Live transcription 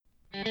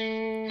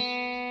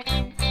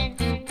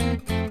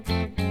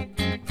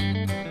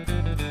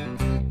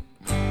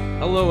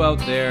Hello out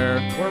there.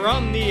 We're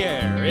on the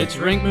air. It's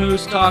Rink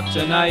Moose Talk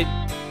tonight.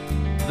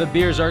 The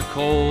beers are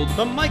cold.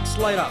 The mics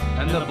light up.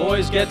 And the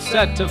boys get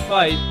set to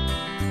fight.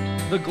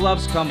 The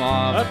gloves come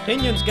off.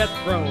 Opinions get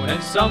thrown.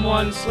 And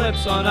someone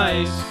slips on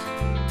ice.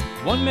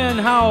 One man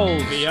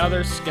howls. The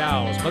other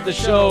scowls. But the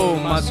show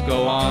must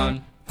go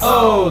on.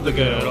 Oh, the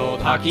good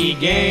old hockey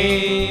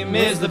game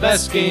is the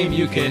best game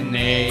you can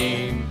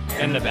name.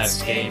 And the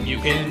best game you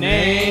can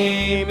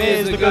name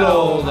is the good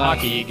old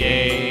hockey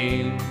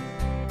game.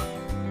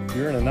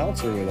 You're an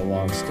announcer with a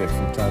long stick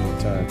from time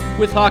to time.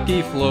 With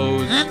hockey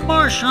flows And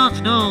Marchand's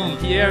nose.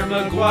 Pierre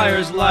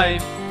Maguire's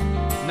life,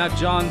 not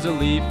John's a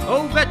leaf,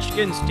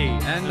 Ovechkin's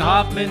teeth. and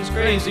Hoffman's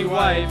crazy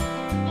wife.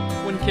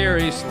 When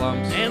Carey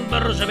slumps, And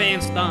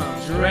Bergevin's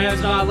thumbs.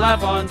 Duran's not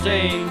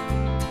LaFontaine.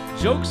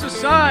 Jokes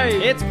aside,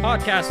 It's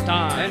podcast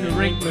time. and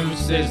Rink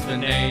Moose is the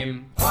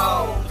name.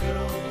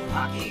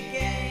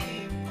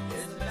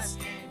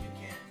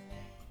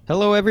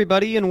 Hello,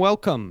 everybody, and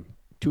welcome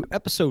to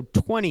episode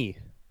 20,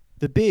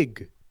 the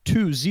big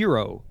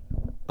 2-0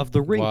 of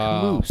the Rink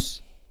Wow.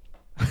 Moose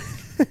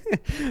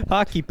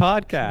Hockey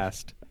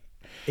Podcast,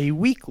 a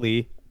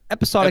weekly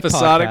episodic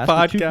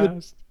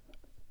podcast.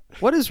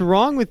 What is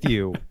wrong with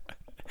you?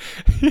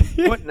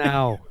 What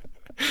now?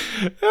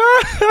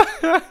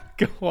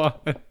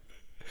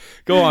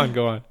 Go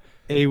on.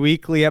 A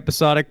weekly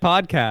episodic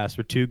podcast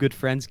where two good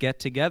friends get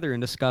together and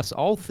discuss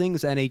all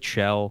things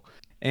NHL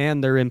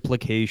and their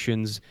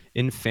implications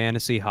in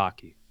fantasy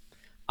hockey.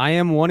 I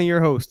am one of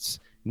your hosts,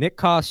 Nick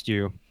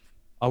Costu,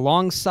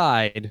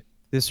 alongside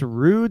this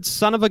rude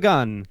son of a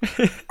gun,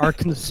 our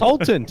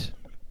consultant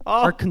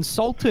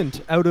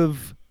out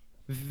of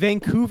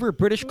Vancouver,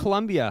 British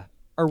Columbia,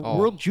 our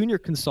World Junior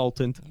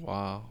consultant,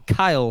 Wow.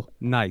 Kyle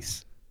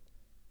Nice.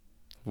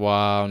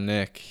 Wow,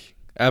 Nick.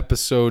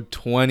 Episode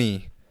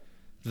 20.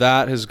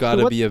 That has got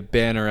to be a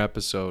banner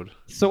episode.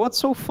 So what's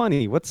so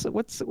funny? What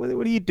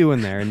are you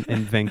doing there in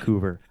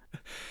Vancouver?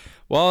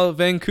 Well,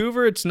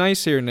 Vancouver, it's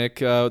nice here, Nick.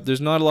 There's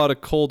not a lot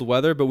of cold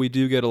weather, but we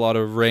do get a lot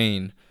of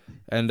rain.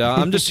 And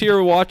I'm just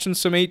here watching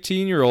some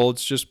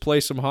 18-year-olds just play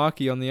some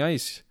hockey on the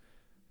ice.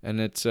 And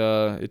it's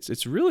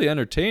really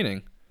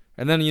entertaining.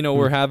 And then,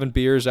 we're having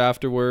beers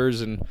afterwards,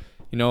 and,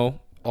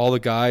 all the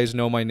guys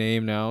know my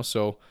name now.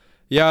 So,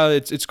 yeah,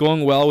 it's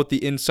going well with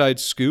the inside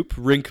scoop.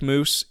 Rink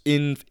Moose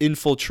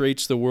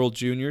infiltrates the World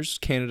Juniors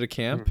Canada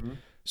camp.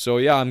 So,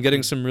 yeah, I'm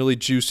getting some really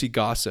juicy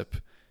gossip,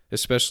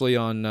 especially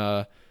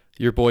on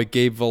your boy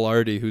Gabe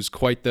Vilardi, who's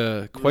quite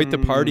the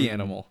party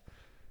animal.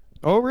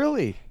 Oh,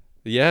 really?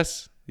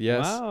 Yes.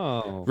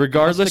 Wow.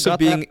 Regardless Must've of got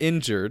being that-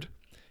 injured,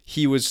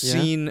 he was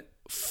seen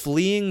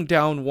fleeing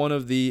down one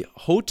of the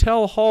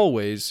hotel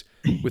hallways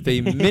with a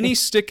mini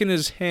stick in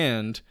his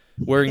hand,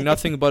 wearing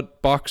nothing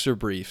but boxer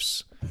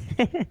briefs.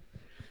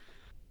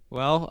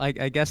 Well,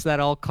 I guess that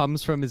all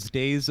comes from his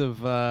days of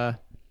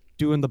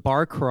doing the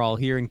bar crawl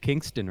here in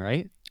Kingston,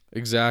 right?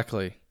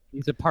 Exactly.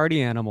 He's a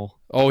party animal.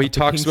 Oh, he Of the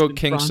talks about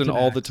Kingston Kingston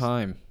all the Frontenacs.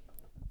 time.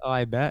 Oh,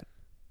 I bet.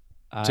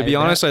 To be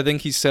honest, I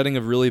think he's setting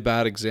a really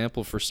bad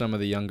example for some of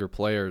the younger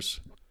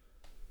players.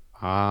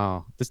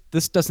 Wow.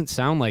 This doesn't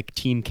sound like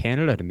Team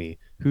Canada to me.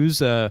 Who's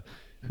got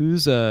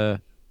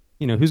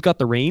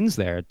the reins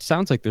there? It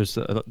sounds like there's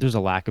a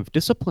lack of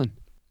discipline.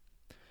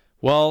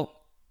 Well,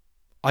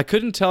 I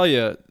couldn't tell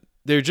you.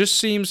 There just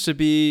seems to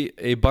be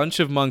a bunch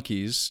of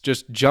monkeys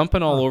just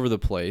jumping all over the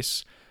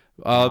place.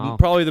 Wow.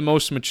 Probably the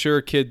most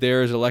mature kid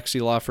there is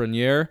Alexis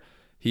Lafreniere.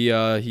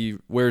 He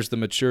wears the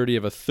maturity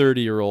of a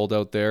 30-year-old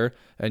out there,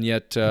 and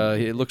yet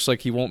it looks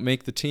like he won't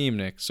make the team,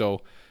 Nick.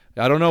 So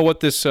I don't know what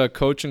this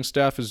coaching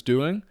staff is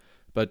doing,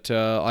 but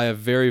I have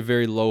very,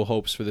 very low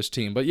hopes for this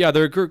team. But yeah,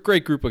 they're a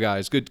great group of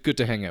guys. Good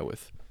to hang out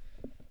with.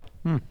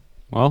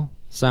 Well,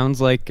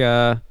 sounds like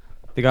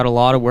they got a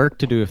lot of work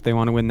to do if they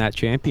want to win that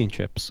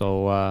championship.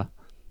 So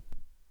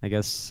I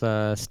guess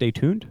stay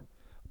tuned.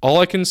 All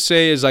I can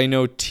say is I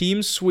know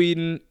Team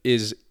Sweden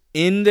is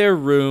in their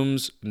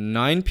rooms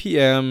 9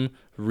 p.m.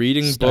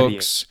 reading Studying.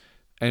 books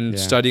and Yeah.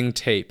 studying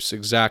tapes.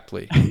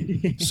 Exactly.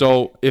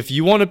 So if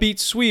you want to beat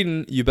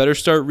Sweden, you better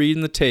start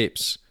reading the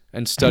tapes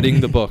and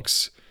studying the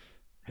books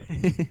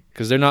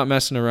because they're not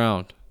messing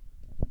around.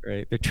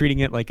 Right. They're treating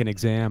it like an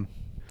exam.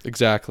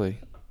 Exactly.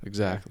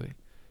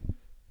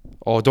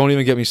 Oh, don't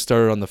even get me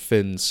started on the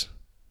Finns.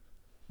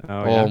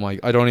 Oh, My,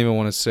 I don't even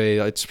want to say.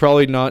 It's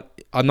probably not.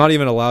 I'm not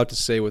even allowed to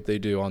say what they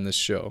do on this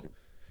show.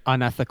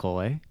 Unethical,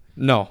 eh?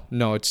 No,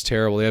 it's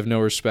terrible. They have no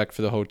respect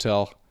for the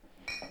hotel.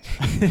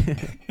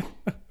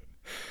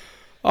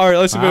 All right,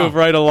 let's Wow. move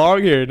right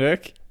along here,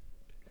 Nick.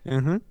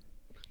 Mm-hmm.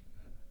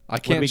 I we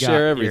can't got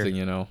share here?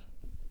 everything,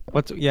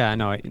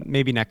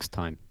 Maybe next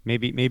time.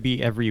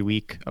 Maybe every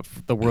week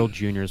of the World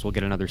Juniors we'll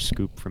get another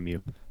scoop from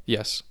you.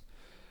 Yes.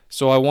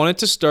 So I wanted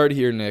to start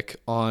here, Nick,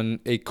 on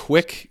a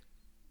quick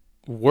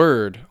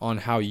word on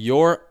how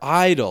your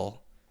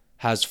idol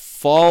has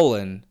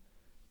fallen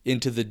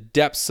into the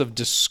depths of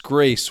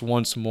disgrace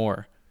once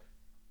more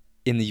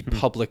in the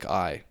public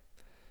eye.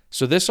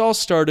 So this all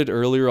started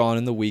earlier on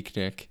in the week,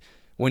 Nick,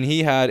 when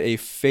he had a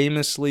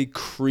famously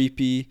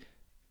creepy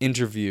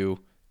interview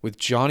with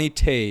Johnny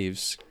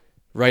Taves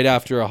right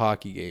after a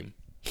hockey game.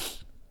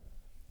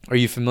 Are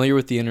you familiar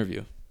with the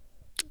interview?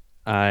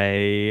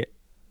 I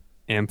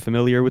am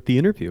familiar with the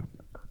interview.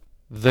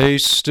 They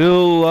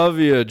still love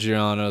you,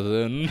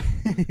 Jonathan.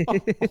 Oh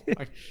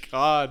my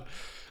God.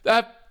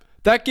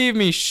 That gave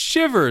me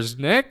shivers,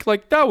 Nick.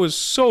 Like, that was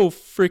so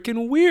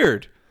freaking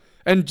weird.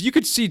 And you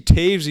could see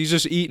Taves, he's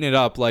just eating it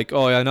up like,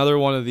 oh, yeah, another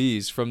one of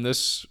these from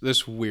this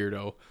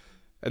weirdo.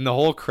 And the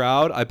whole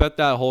crowd, I bet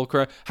that whole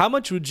crowd. How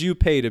much would you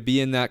pay to be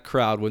in that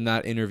crowd when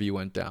that interview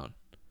went down?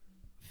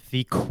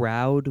 The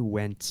crowd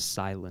went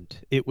silent.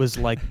 It was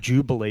like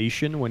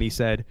jubilation when he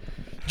said,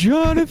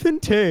 Jonathan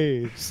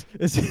Taves.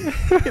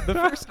 The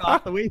first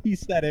off, the way he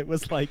said it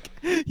was like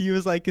he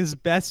was like his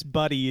best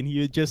buddy, and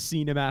he had just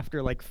seen him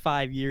after like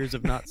 5 years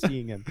of not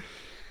seeing him.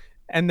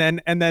 And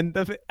then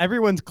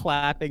everyone's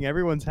clapping,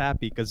 everyone's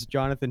happy because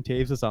Jonathan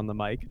Taves is on the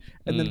mic.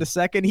 And then the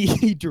second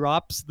he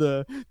drops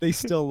the "They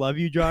still love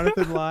you,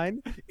 Jonathan"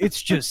 line, it's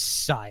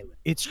just silent.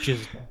 It's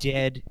just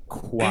dead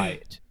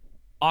quiet,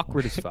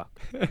 awkward as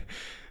fuck.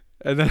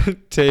 And then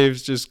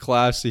Taves just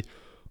classy.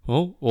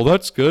 Oh, well,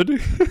 that's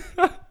good.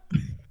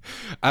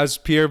 As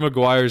Pierre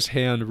Maguire's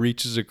hand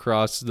reaches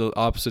across the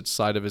opposite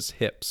side of his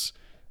hips.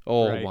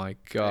 Oh, Right. my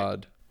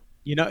God.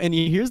 You know, and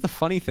here's the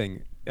funny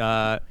thing.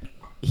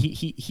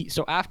 He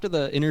so after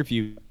the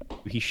interview,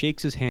 he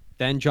shakes his hand.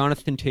 Then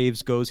Jonathan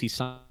Taves goes, he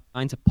signs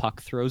a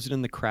puck, throws it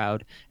in the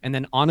crowd, and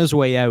then on his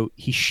way out,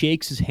 he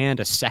shakes his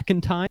hand a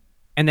second time,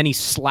 and then he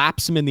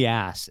slaps him in the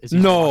ass as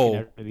he's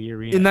walking out of the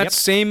arena. In that Yep.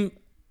 same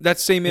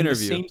In interview. the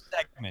same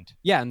segment.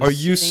 Yeah. in the Are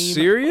you same-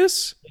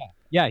 serious?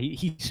 Yeah.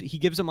 He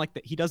gives him like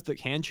he does the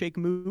handshake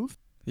move,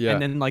 Yeah.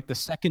 and then like the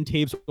second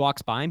Taves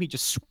walks by him, he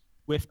just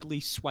swiftly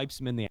swipes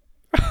him in the ass.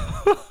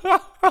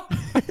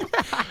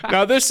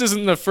 Now, this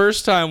isn't the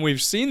first time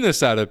we've seen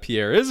this out of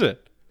Pierre, is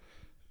it?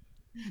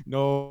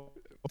 No,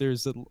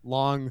 there's a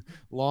long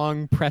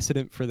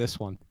precedent for this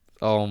one.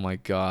 Oh, my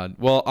God.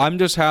 Well, I'm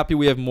just happy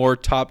we have more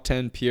top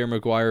 10 Pierre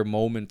Maguire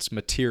moments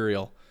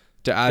material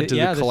to add to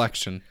the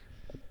collection.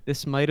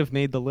 This might have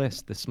made the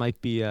list. This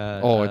might be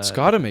It's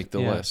got to make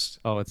the yeah. list.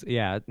 Oh, it's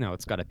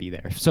got to be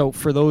there. So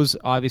for those,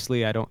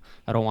 obviously, I don't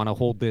want to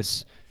hold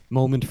this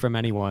moment from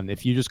anyone.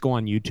 If you just go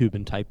on YouTube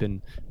and type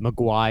in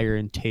Maguire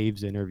and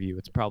Taves interview,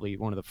 it's probably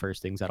one of the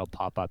first things that'll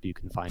pop up. You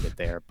can find it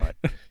there. But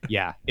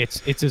yeah,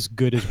 it's as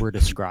good as we're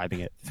describing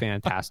it.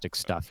 Fantastic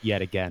stuff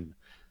yet again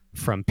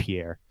from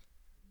Pierre.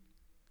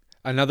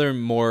 Another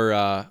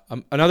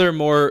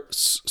more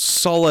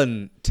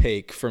sullen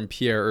take from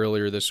Pierre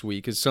earlier this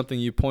week is something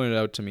you pointed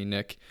out to me,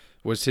 Nick,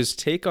 was his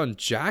take on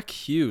Jack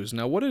Hughes.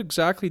 Now, what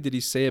exactly did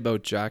he say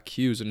about Jack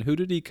Hughes, and who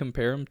did he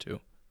compare him to?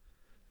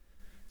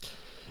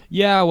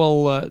 Yeah,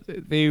 well,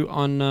 they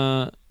on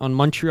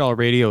Montreal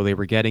radio, they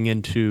were getting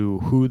into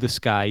who this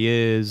guy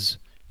is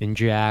in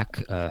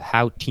Jack,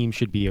 how teams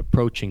should be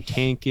approaching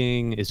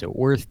tanking. Is it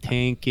worth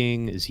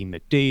tanking? Is he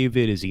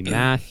McDavid? Is he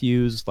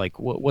Matthews? Like,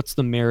 what's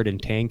the merit in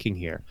tanking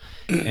here?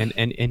 And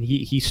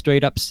he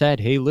straight up said,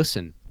 hey,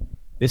 listen,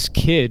 this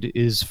kid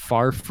is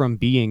far from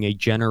being a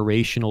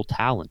generational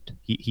talent.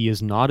 He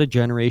is not a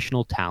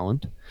generational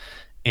talent.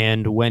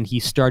 And when he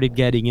started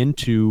getting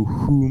into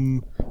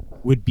whom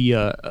would be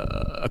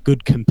a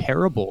good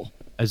comparable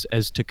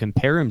as to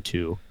compare him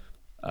to,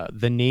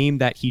 the name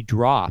that he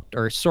dropped,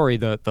 or sorry,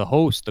 the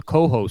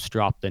co-host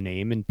dropped the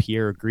name, and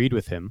Pierre agreed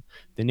with him.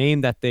 The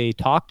name that they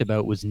talked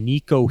about was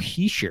Nico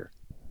Hischier,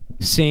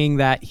 saying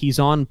that he's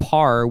on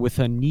par with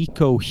a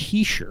Nico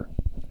Hischier,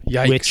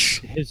 Yikes.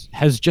 which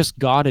has just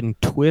gotten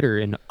Twitter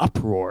in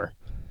uproar.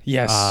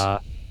 Yes.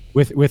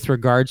 With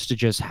regards to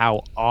just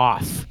how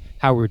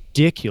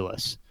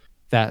ridiculous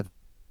that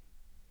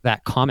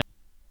comment.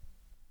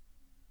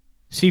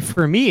 See,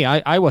 for me,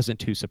 I wasn't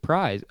too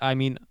surprised. I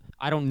mean,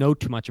 I don't know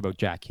too much about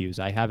Jack Hughes.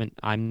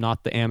 I'm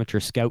not the amateur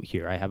scout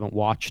here. I haven't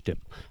watched him.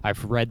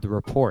 I've read the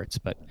reports,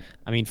 but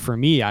I mean, for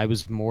me, I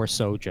was more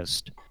so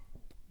just,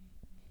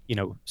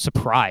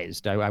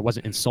 surprised. I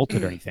wasn't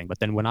insulted or anything. But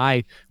then when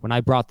I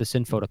brought this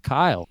info to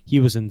Kyle,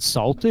 he was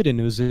insulted and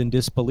was in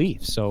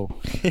disbelief. So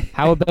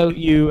how about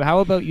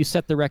you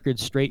set the record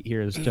straight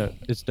here as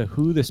to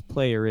who this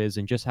player is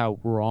and just how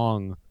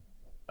wrong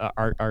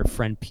our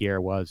friend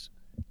Pierre was.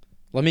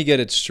 Let me get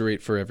it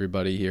straight for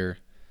everybody here.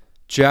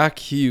 Jack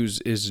Hughes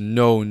is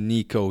no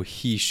Nico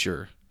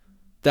Hischier.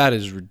 That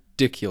is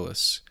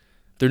ridiculous.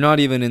 They're not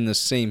even in the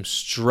same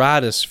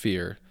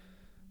stratosphere.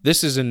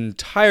 This is an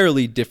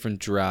entirely different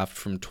draft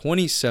from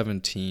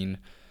 2017.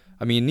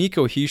 I mean,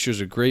 Nico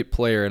Hischier's a great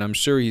player, and I'm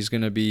sure he's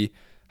going to be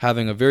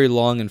having a very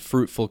long and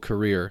fruitful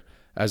career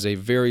as a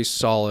very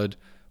solid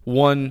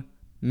 1,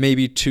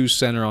 maybe 2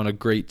 center on a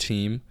great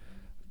team.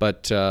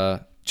 But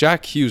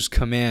Jack Hughes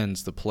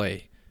commands the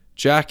play.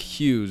 Jack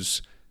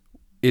Hughes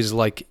is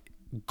like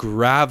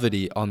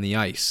gravity on the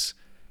ice.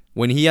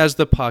 When he has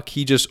the puck,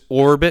 he just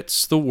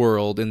orbits the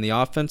world in the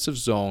offensive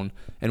zone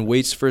and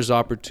waits for his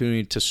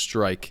opportunity to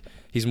strike.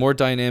 He's more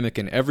dynamic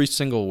in every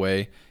single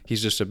way.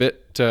 He's just a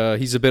bit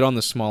on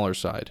the smaller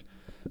side.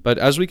 But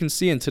as we can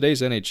see in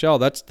today's NHL,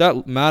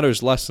 that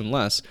matters less and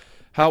less.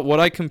 what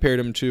I compared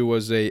him to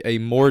was a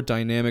more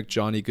dynamic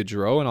Johnny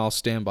Gaudreau, and I'll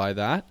stand by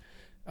that.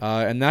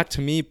 And that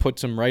to me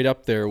puts him right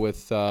up there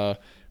with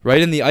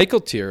right in the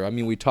Eichel tier. I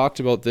mean, we talked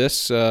about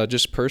this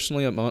just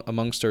personally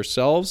amongst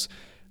ourselves.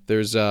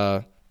 There's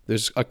a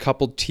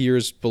couple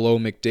tiers below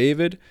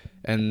McDavid,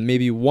 and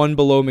maybe one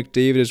below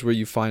McDavid is where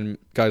you find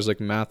guys like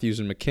Matthews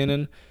and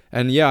McKinnon.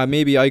 And yeah,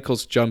 maybe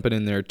Eichel's jumping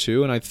in there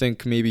too, and I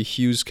think maybe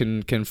Hughes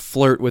can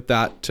flirt with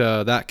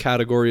that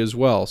category as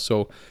well.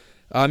 So,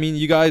 I mean,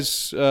 you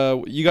guys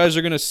are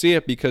gonna see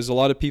it because a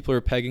lot of people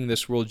are pegging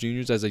this World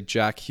Juniors as a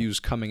Jack Hughes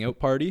coming out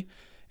party,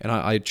 and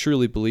I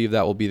truly believe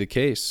that will be the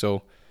case.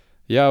 So,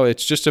 yeah,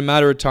 it's just a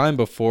matter of time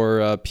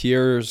before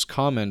Pierre's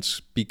comments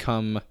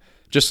become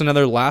just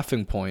another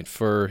laughing point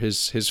for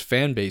his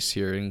fan base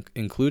here,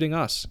 including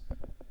us.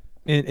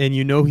 And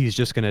he's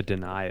just going to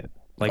deny it.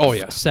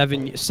 Like,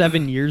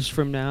 7 years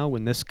from now,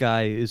 when this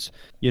guy is,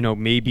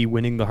 maybe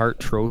winning the Hart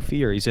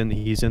Trophy, or he's in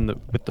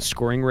with the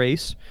scoring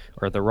race,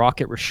 or the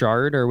Rocket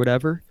Richard or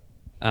whatever,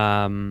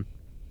 he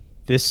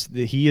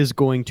is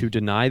going to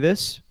deny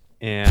this,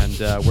 and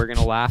we're going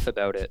to laugh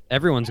about it.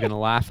 Everyone's going to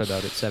laugh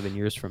about it 7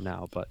 years from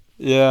now. But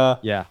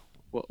yeah,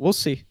 we'll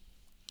see.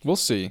 We'll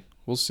see.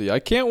 I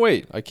can't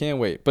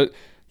wait. But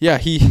yeah,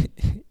 he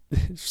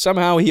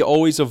somehow he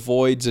always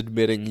avoids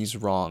admitting he's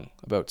wrong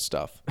about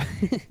stuff.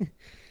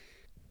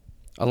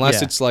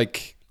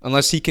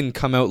 Unless he can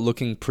come out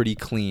looking pretty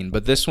clean.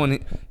 But this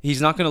one,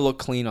 he's not going to look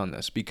clean on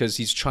this because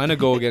he's trying to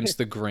go against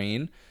the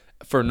grain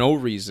for no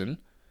reason,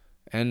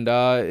 and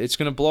it's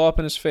going to blow up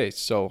in his face.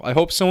 So I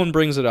hope someone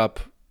brings it up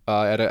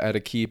at a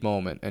key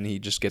moment, and he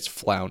just gets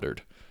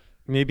floundered.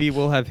 Maybe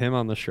we'll have him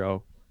on the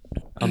show,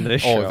 on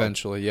this show. Oh,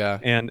 eventually, yeah.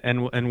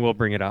 And we'll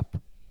bring it up.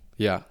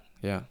 Yeah,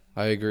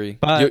 I agree.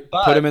 But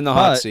put him in the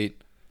hot seat.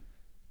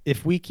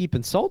 If we keep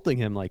insulting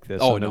him like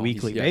this on a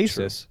weekly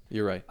basis, true.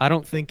 You're right. I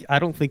don't think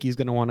he's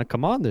going to want to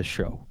come on this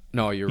show.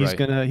 No, you're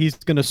right. He's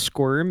gonna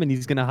squirm, and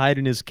he's gonna hide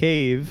in his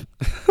cave,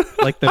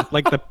 like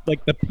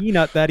the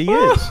peanut that he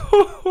is.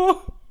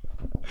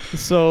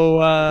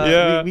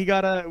 So we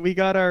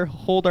gotta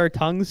hold our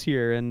tongues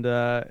here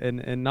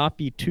and not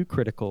be too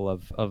critical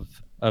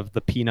of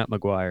the Peanut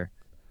McGuire.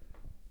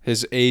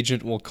 His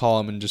agent will call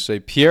him and just say,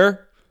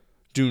 Pierre,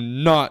 do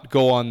not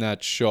go on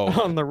that show.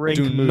 On the Rink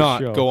Moose show. Do not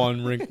go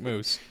on Rink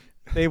Moose.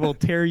 They will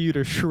tear you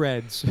to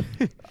shreds.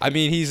 I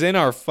mean, he's in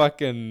our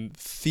fucking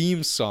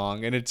theme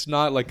song, and it's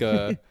not like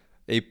a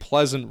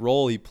pleasant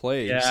role he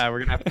plays. Yeah, we're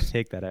gonna have to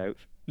take that out.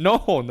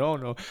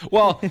 No.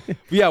 Well,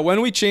 yeah,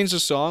 when we change the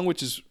song,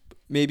 which is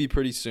maybe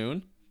pretty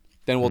soon,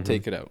 then we'll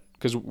take it out.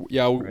 Because,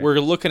 we're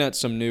looking at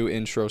some new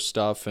intro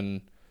stuff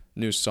and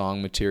new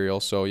song material.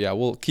 So, yeah,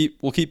 we'll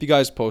keep you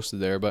guys posted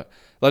there. But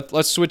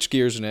let's switch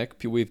gears,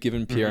 Nick. We've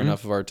given Pierre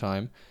enough of our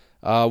time.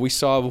 We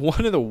saw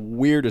one of the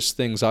weirdest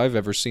things I've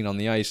ever seen on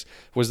the ice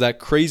was that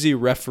crazy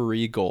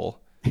referee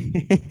goal.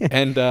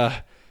 And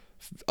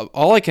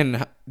all I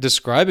can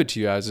describe it to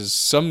you as is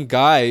some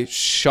guy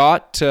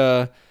shot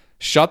the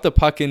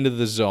puck into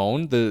the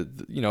zone,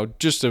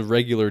 just a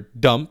regular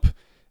dump,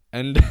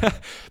 and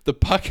the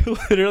puck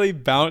literally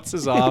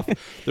bounces off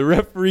the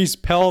referee's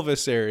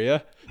pelvis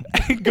area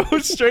and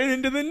goes straight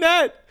into the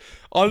net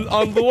on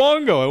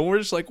Luongo. And we're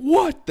just like,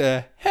 what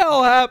the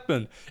hell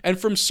happened? And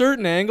from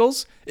certain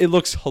angles, it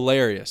looks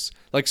hilarious.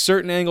 Like,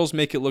 certain angles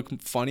make it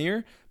look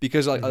funnier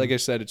because, like I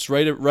said, it's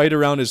right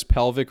around his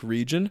pelvic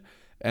region,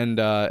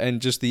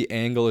 and just the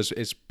angle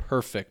is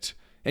perfect.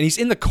 And he's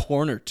in the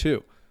corner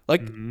too.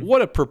 Like,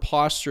 what a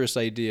preposterous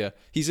idea.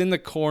 He's in the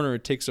corner,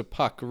 it takes a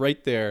puck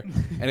right there,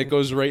 and it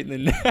goes right in the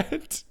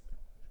net.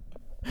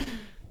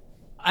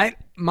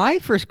 My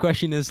first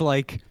question is,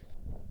 like,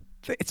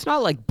 it's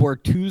not like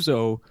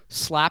Bortuzzo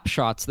slap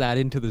shots that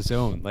into the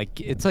zone.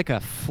 Like, it's like a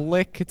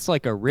flick. It's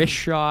like a wrist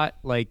shot.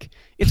 Like,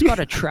 it's got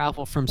to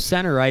travel from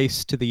center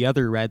ice to the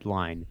other red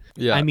line.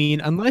 Yeah. I mean,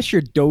 unless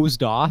you're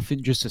dozed off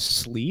and just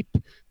asleep,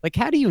 like,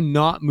 how do you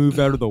not move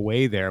out of the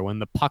way there when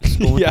the puck's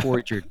going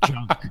towards your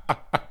junk?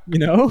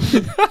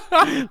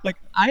 Like,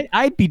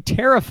 I'd be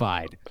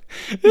terrified.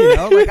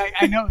 Like,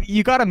 I know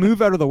you got to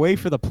move out of the way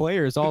for the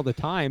players all the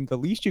time. The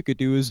least you could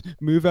do is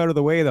move out of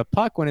the way of the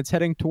puck when it's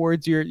heading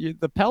towards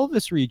the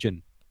pelvis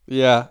region.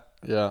 Yeah.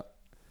 That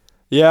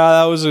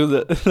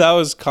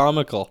was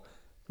comical.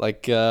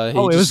 Like, it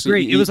was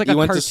great. It was like he a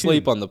went cartoon. to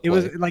sleep on the play. It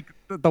was like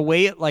the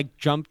way it like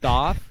jumped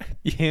off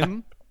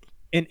him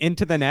and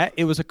into the net.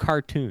 It was a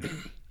cartoon.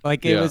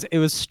 Like, it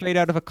was straight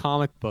out of a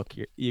comic book.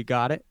 You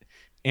got it.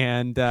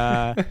 And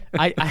I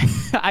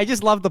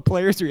just love the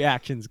players'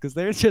 reactions because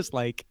they're just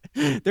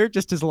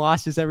as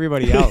lost as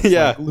everybody else.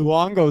 Yeah. Like,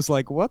 Luongo's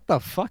like, what the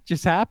fuck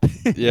just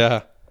happened?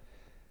 Yeah.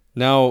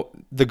 Now,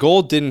 the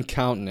goal didn't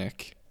count,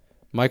 Nick.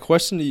 My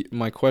question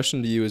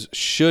to you is,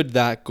 should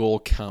that goal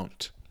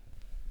count?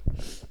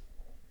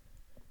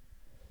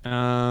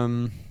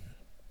 You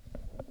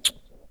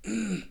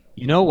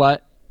know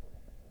what?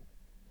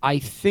 I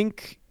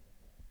think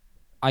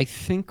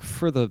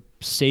for the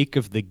sake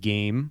of the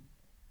game,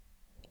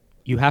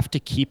 you have to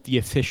keep the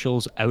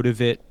officials out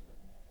of it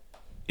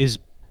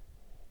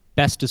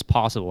best as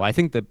possible. I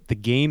think that the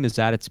game is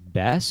at its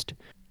best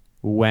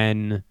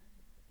when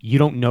you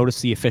don't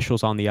notice the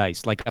officials on the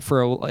ice. Like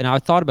and I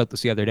thought about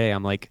this the other day.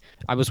 I'm like,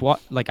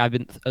 I've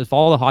been of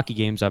all the hockey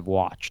games I've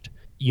watched,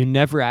 you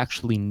never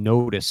actually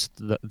notice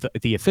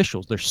the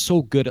officials. They're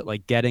so good at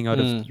like getting out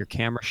of your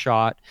camera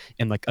shot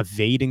and like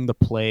evading the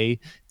play.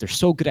 They're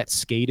so good at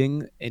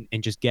skating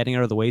and just getting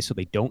out of the way so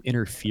they don't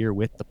interfere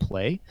with the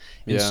play.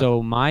 And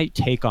so my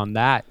take on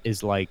that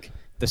is like,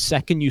 the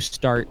second you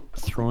start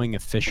throwing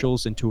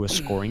officials into a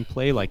scoring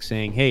play, like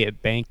saying, hey,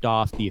 it banked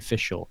off the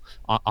official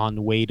on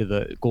the way to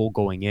the goal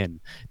going in,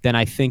 then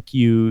I think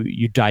you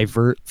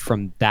divert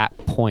from that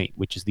point,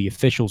 which is the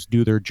officials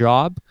do their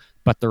job,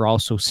 but they're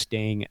also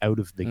staying out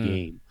of the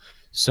game.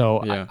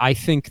 So I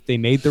think they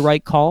made the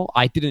right call.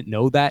 I didn't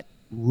know that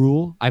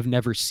rule. I've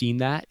never seen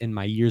that in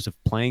my years of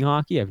playing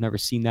hockey. I've never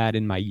seen that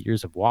in my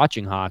years of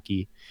watching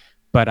hockey,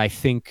 but I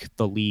think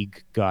the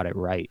league got it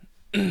right.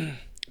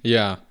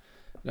 Yeah.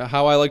 Now,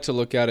 how I like to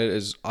look at it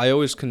is I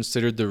always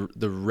considered the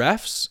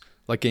refs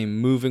like a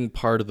moving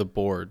part of the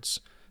boards.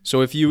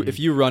 So if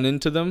you run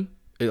into them,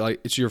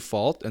 it's your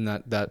fault, and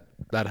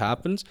that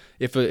happens.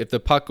 If the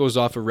puck goes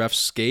off a ref's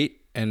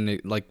skate and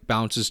it like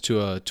bounces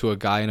to a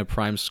guy in a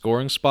prime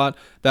scoring spot,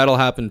 that'll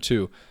happen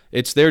too.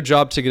 It's their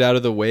job to get out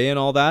of the way and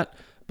all that.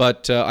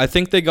 But I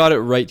think they got it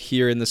right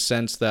here in the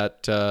sense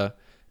that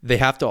they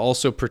have to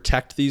also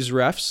protect these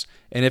refs.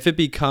 And if it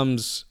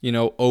becomes,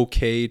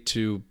 okay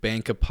to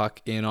bank a puck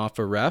in off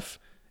a ref,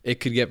 it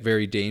could get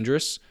very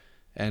dangerous.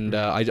 And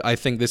I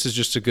think this is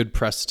just a good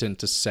precedent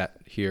to set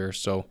here.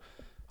 So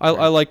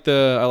I like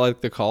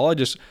the call.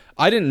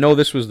 I didn't know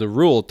this was the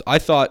rule. I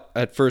thought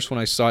at first when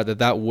I saw it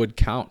that would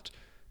count.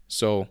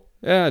 So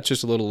yeah, it's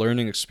just a little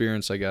learning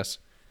experience, I guess.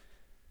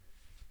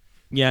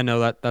 Yeah,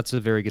 no, that's a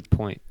very good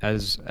point.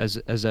 As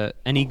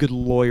any good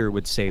lawyer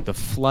would say, the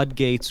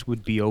floodgates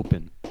would be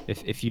open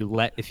if you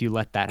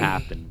let that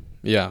happen.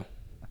 Yeah.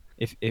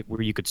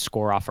 Where you could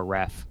score off a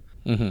ref,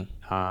 and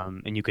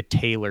you could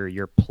tailor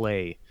your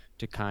play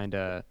to kind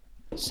of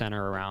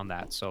center around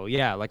that. So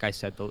yeah, like I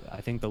said,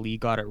 I think the league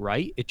got it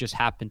right. It just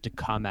happened to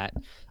come at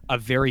a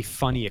very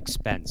funny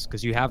expense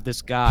because you have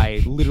this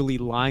guy literally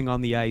lying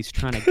on the ice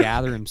trying to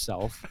gather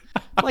himself,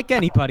 like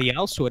anybody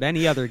else would.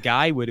 Any other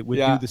guy would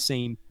do the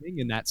same thing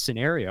in that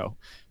scenario.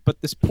 But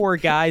this poor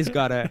guy's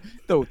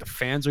though the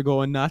fans are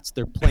going nuts,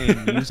 they're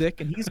playing music,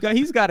 and he's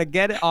got to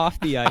get it off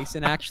the ice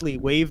and actually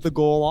wave the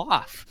goal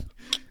off.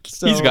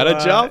 So, he's got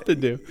a job to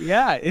do.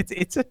 Yeah,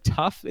 it's a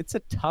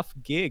tough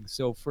gig.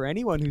 So for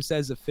anyone who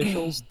says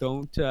officials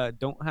don't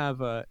have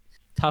a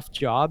tough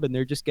job and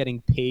they're just getting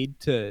paid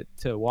to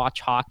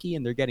watch hockey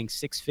and they're getting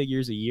six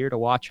figures a year to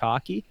watch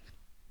hockey,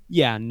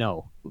 yeah,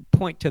 no.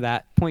 Point to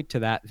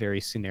that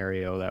very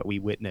scenario that we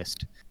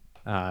witnessed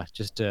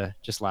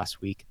just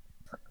last week.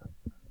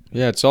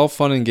 Yeah, it's all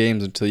fun and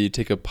games until you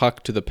take a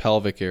puck to the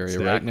pelvic area,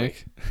 Exactly. right,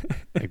 Nick?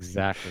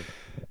 Exactly.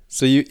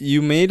 So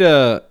you made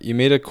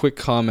a quick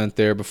comment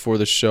there before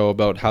the show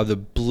about how the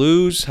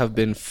Blues have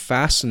been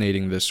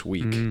fascinating this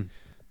week. Mm-hmm.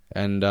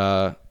 And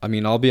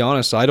I'll be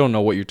honest, I don't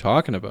know what you're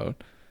talking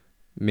about.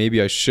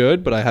 Maybe I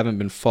should, but I haven't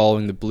been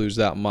following the Blues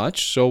that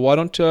much. So why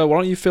don't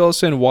you fill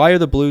us in? Why are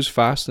the Blues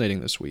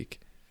fascinating this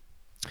week?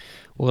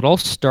 Well, it all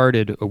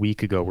started a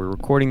week ago. We're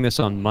recording this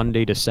on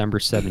Monday, December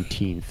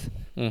 17th.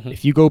 Mm-hmm.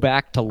 If you go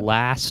back to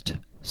last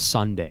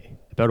Sunday,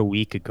 about a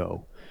week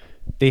ago,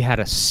 they had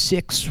a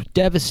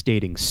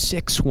devastating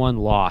 6-1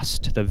 loss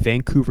to the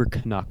Vancouver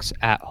Canucks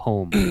at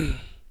home.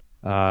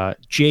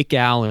 Jake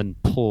Allen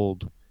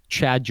pulled.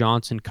 Chad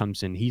Johnson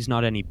comes in. He's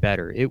not any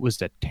better. It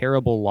was a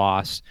terrible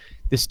loss.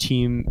 This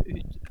team,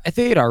 I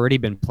think, had already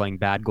been playing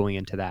bad going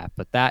into that,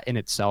 but that in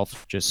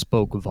itself just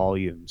spoke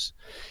volumes.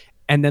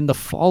 And then the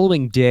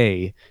following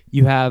day,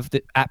 you have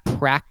at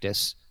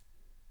practice,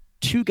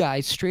 two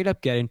guys straight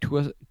up get into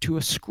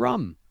a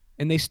scrum,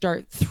 and they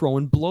start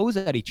throwing blows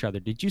at each other.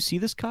 Did you see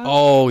this, Kyle?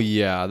 Oh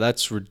yeah,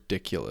 that's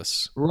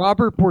ridiculous.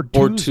 Robert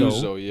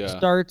Bortuzzo yeah.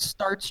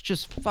 starts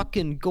just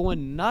fucking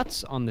going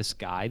nuts on this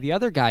guy. The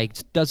other guy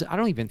doesn't. I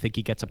don't even think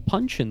he gets a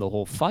punch in the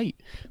whole fight,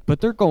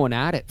 but they're going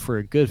at it for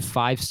a good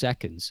 5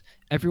 seconds.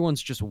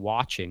 Everyone's just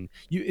watching.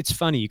 It's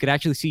funny. You could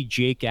actually see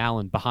Jake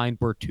Allen behind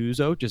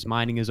Bortuzzo, just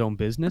minding his own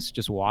business,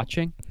 just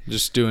watching,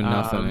 just doing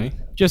nothing, eh?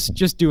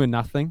 Just doing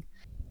nothing,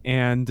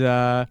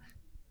 and.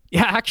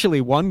 Yeah,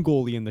 actually, one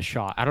goalie in the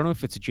shot. I don't know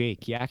if it's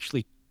Jake. He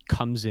actually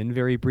comes in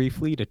very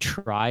briefly to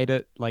try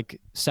to like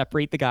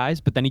separate the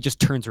guys, but then he just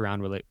turns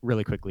around really,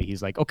 really quickly.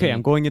 He's like, "Okay,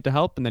 I'm going in to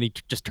help," and then he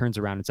just turns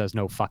around and says,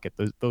 "No, fuck it.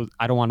 Those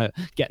I don't want to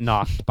get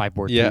knocked by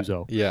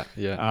Bortuzzo." Yeah.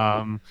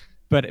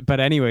 But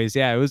anyways,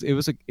 yeah, it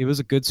was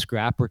a good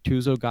scrap.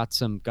 Bortuzzo got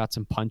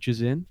some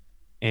punches in,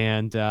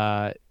 and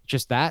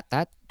just that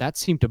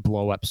seemed to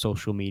blow up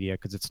social media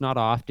because it's not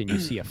often you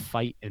see a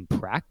fight in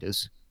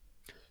practice.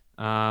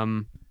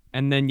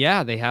 And then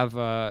they have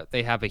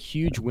a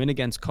huge win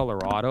against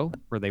Colorado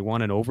where they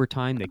won in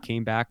overtime. They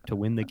came back to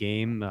win the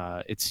game.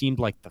 It seemed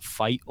like the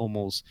fight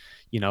almost,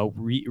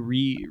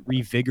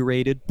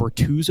 revigorated.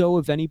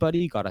 Bortuzzo, if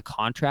anybody, got a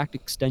contract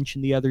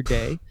extension the other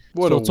day.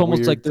 What So a it's almost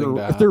weird like thing to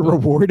they're happen.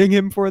 rewarding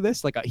him for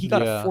this. Like he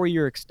got Yeah. a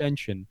 4-year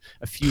extension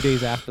a few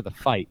days after the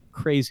fight.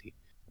 Crazy.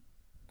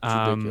 It's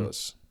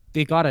ridiculous.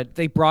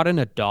 They brought in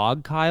a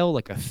dog, Kyle,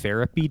 like a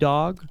therapy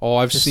dog. Oh,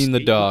 I've to seen the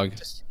skate dog.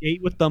 to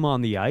skate with them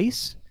on the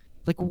ice.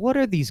 Like, what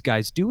are these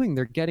guys doing?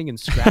 They're getting in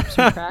scraps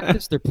in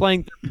practice. They're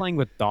playing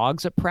with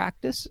dogs at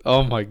practice.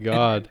 Oh my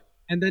God.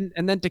 And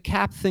then to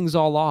cap things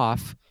all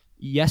off,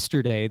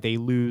 yesterday they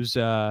lose.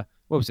 What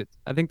was it?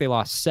 I think they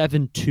lost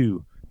 7-2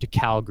 to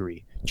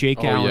Calgary. Jake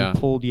Oh, Allen yeah.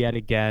 pulled yet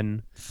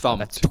again.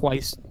 That's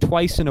Thumped.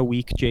 twice in a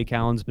week. Jake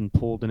Allen's been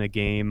pulled in a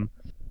game.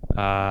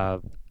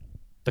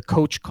 The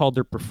coach called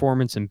their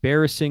performance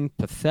embarrassing,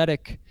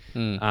 pathetic,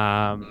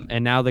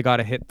 and now they got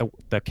to hit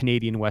the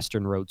Canadian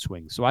Western Road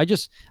swing. So I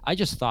just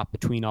thought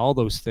between all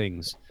those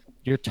things,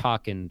 you're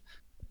talking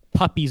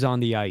puppies on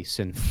the ice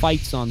and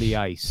fights on the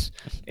ice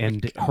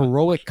and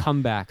heroic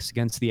comebacks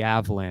against the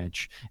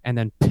Avalanche and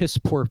then piss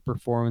poor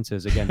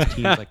performances against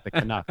teams like the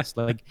Canucks.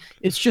 Like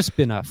it's just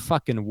been a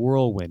fucking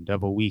whirlwind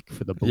of a week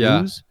for the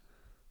Blues.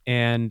 Yeah.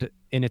 And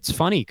it's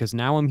funny because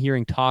now I'm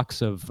hearing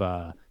talks of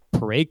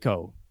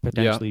Parayko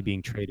potentially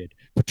being traded,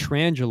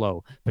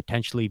 Petrangelo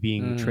potentially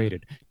being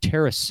traded,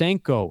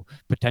 Tarasenko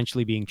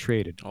potentially being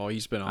traded. Oh,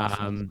 he's been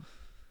awful.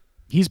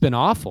 He's been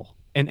awful.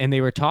 And they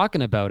were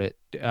talking about it.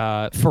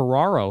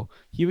 Ferraro,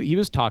 he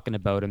was talking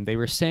about him. They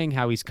were saying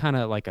how he's kind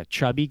of like a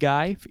chubby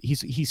guy.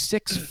 He's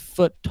 6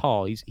 foot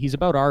tall. He's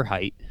about our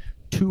height,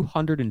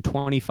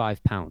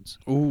 225 pounds.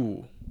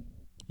 Ooh.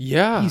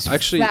 Yeah. He's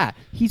actually. fat.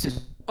 He's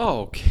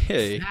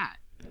Okay. fat.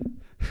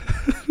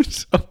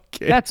 It's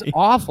okay. That's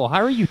awful.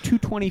 How are you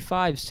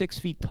 225, 6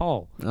 feet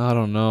tall? I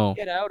don't know.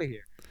 Get out of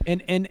here.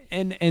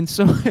 And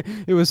so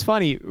it was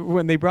funny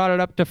when they brought it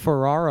up to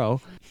Ferraro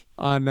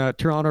on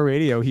Toronto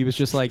radio. He was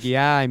just like,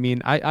 yeah, I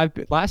mean, I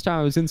last time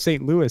I was in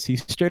St. Louis, he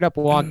straight up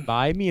walked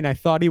by me and I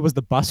thought he was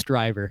the bus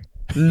driver.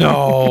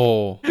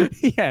 No.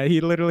 Yeah,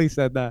 he literally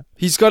said that.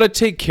 He's got to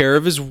take care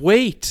of his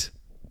weight.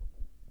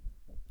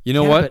 You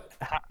know Yeah, what?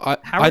 but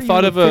how I are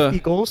thought you of a a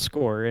 50 goal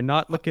scorer and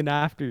not looking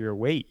after your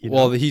weight? You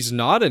well, know? he's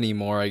not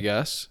anymore, I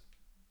guess.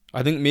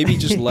 I think maybe he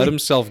just let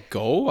himself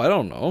go. I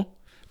don't know.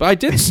 But I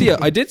did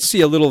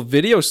see a little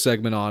video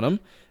segment on him,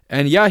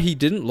 and yeah, he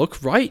didn't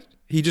look right.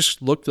 He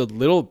just looked a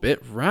little bit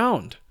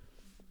round.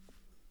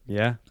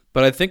 Yeah.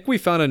 But I think we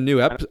found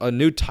a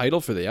new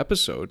title for the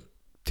episode.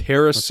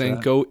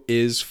 Tarasenko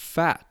is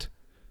fat.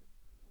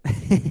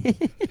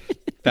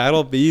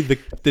 That'll be the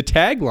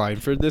tagline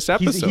for this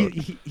episode.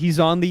 He's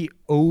on the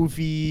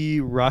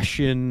OV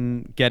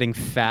Russian getting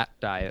fat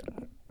diet.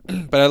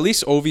 But at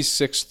least Ovi's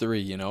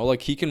 6'3", you know?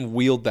 Like, he can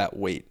wield that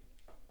weight.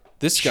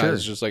 This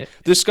guy's Sure. just like...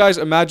 This guy's,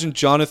 imagine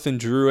Jonathan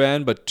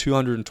Drouin, but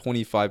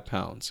 225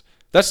 pounds.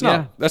 That's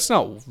not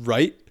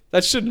right.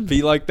 That shouldn't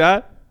be like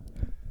that.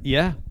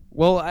 Yeah.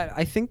 Well,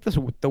 I think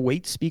the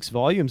weight speaks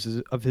volumes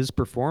of his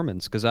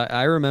performance because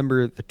I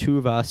remember the two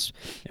of us,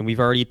 and we've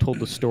already told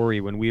the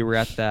story when we were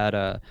at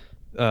that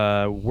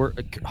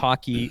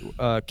hockey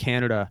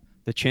Canada,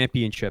 the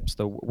championships,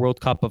 the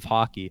World Cup of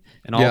hockey,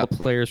 and all the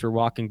players were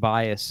walking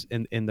by us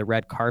in the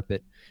red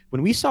carpet.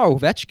 When we saw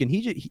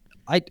Ovechkin,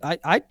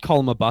 I'd call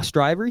him a bus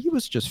driver. He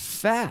was just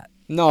fat.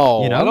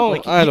 No, You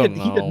know? I don't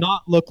know. He did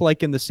not look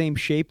like in the same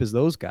shape as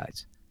those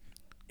guys.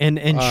 And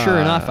sure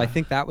enough, I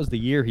think that was the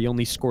year he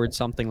only scored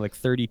something like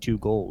 32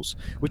 goals,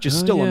 which is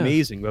still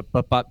amazing,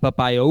 but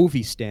by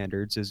Ovi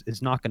standards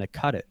is not going to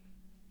cut it.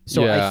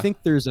 So I think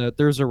there's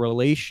a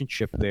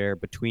relationship there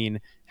between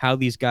how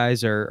these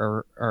guys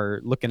are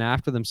looking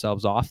after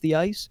themselves off the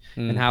ice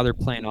and how they're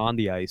playing on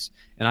the ice.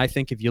 And I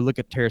think if you look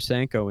at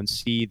Tarasenko and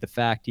see the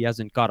fact he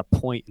hasn't got a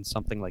point in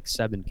something like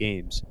 7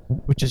 games,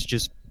 which is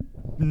just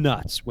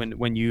nuts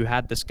when you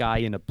had this guy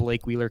in a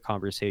Blake Wheeler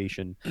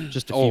conversation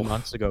just a few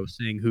months ago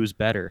saying who's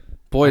better.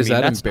 Boy, is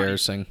that that's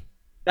embarrassing.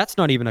 That's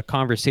not even a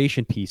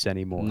conversation piece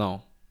anymore.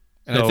 No.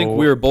 And I think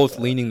we were both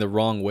leaning the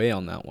wrong way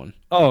on that one.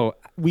 Oh,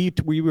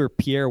 we were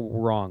Pierre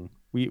wrong.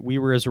 We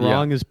were as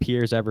wrong as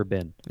Pierre's ever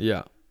been.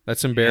 Yeah.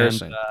 That's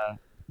embarrassing. And,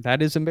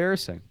 that is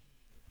embarrassing.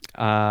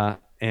 So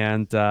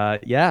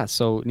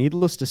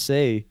needless to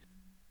say,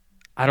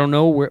 I don't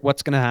know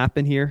what's going to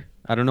happen here.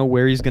 I don't know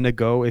where he's going to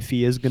go if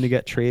he is going to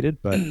get traded,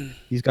 but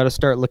he's got to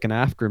start looking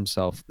after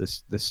himself,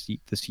 this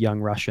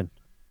young Russian.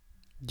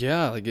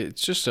 Yeah, like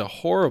it's just a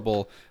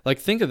horrible... Like,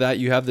 think of that.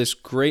 You have this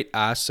great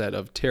asset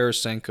of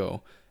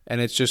Tarasenko, and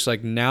it's just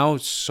like now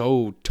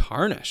so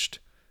tarnished.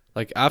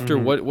 Like after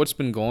what's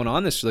been going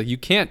on this, like you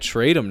can't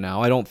trade him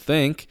now, I don't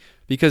think,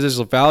 because his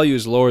value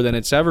is lower than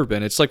it's ever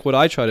been. It's like what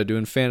I try to do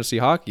in fantasy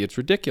hockey. It's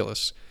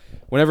ridiculous.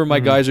 Whenever my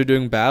guys are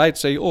doing bad, I'd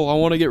say, "Oh, I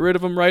want to get rid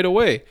of him right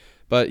away."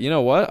 But you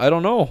know what? I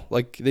don't know.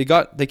 Like they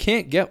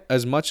can't get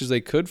as much as they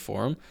could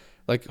for him.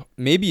 Like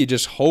maybe you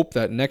just hope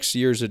that next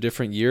year is a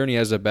different year and he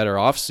has a better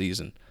off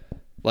season.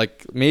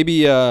 Like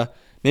maybe the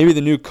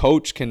new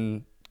coach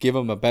can give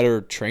him a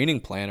better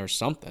training plan or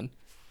something.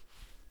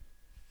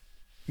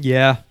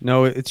 Yeah,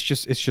 no, it's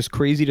just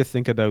crazy to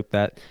think about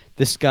that.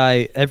 This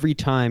guy, every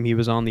time he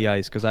was on the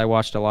ice, because I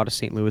watched a lot of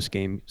St. Louis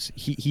games,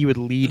 he would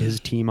lead his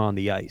team on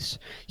the ice.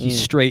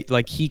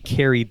 He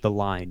carried the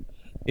line.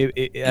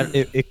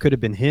 It could have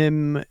been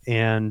him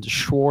and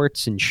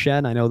Schwartz and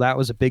Shen. I know that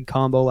was a big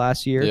combo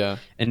last year. Yeah.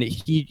 And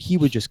he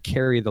would just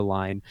carry the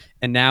line.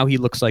 And now he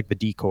looks like the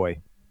decoy.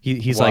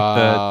 He's Wow.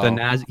 like the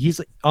Naz. He's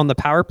on the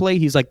power play.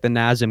 He's like the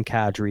Nazem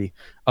Kadri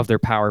of their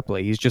power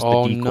play. He's just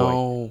Oh the decoy.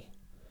 no.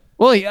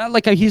 Well, yeah,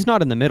 like he's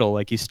not in the middle.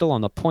 Like he's still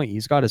on the point.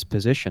 He's got his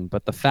position.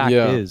 But the fact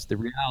Yeah. is, the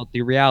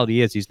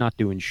reality is, he's not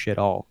doing shit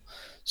all.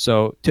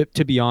 So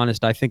to be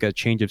honest, I think a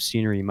change of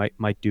scenery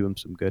might do him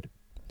some good.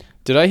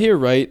 Did I hear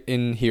right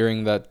in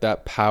hearing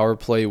that power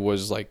play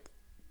was like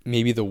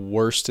maybe the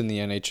worst in the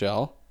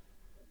NHL?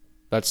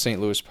 That St.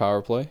 Louis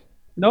power play?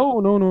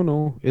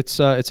 No. It's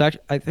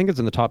actually, I think it's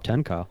in the top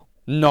 10, Kyle.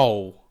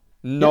 No.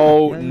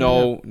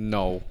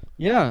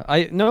 Yeah,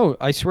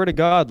 I swear to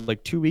God,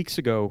 like 2 weeks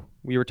ago,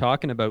 we were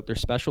talking about their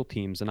special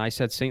teams, and I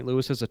said St.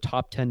 Louis is a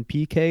top 10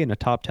 PK and a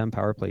top 10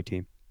 power play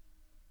team.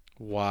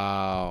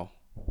 Wow.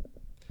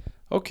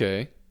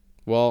 Okay.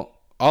 Well,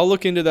 I'll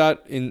look into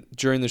that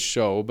during the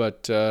show,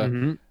 but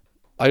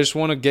I just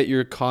want to get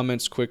your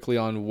comments quickly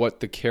on what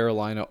the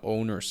Carolina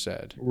owner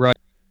said. Right.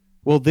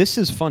 Well, this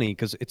is funny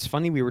because it's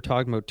funny we were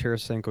talking about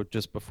Tarasenko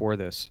just before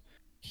this.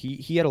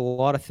 He had a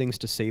lot of things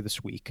to say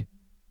this week.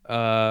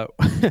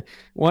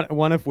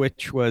 One of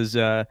which was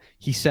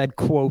he said,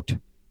 quote,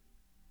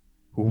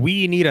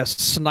 "We need a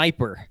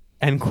sniper,"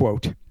 end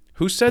quote.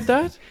 Who said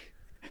that?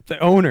 The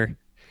owner.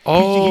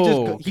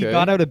 Oh, he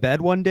got out of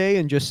bed one day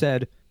and just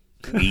said,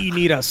 "We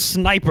need a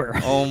sniper."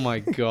 Oh my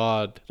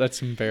God,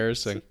 that's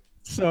embarrassing.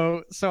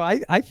 So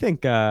I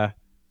think the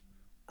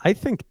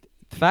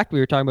fact we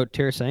were talking about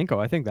Tarasenko,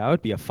 I think that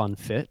would be a fun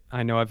fit.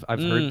 I know I've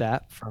heard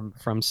that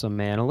from some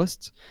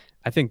analysts.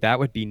 I think that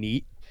would be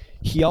neat.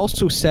 He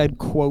also said,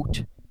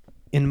 quote,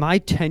 "In my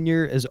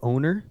tenure as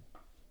owner,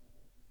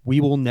 we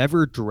will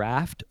never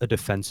draft a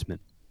defenseman."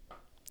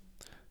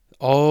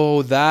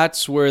 Oh,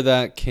 that's where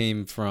that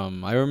came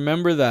from. I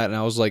remember that, and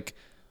I was like,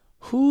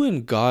 who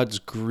in God's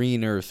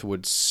green earth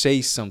would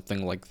say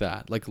something like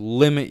that? Like,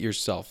 limit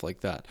yourself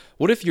like that.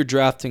 What if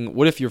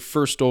you're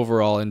first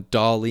overall and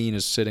Darlene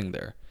is sitting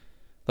there?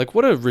 Like,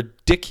 what a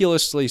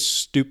ridiculously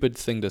stupid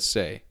thing to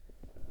say.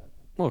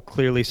 Well,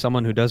 clearly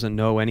someone who doesn't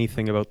know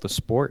anything about the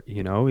sport,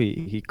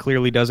 he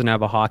clearly doesn't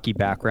have a hockey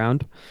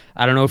background.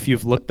 I don't know if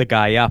you've looked the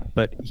guy up,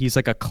 but he's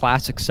like a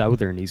classic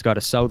Southern. He's got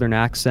a Southern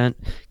accent,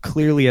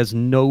 clearly has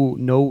no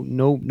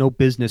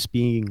business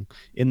being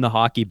in the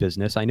hockey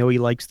business. I know he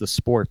likes the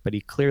sport, but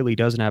he clearly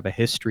doesn't have a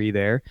history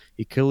there.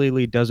 He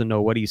clearly doesn't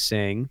know what he's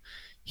saying.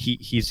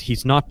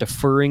 He's not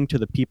deferring to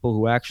the people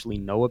who actually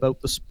know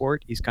about the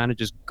sport. He's kind of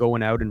just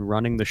going out and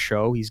running the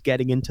show. He's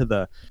getting into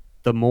the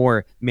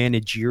more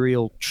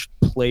managerial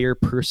player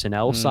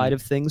personnel side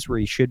of things where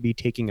he should be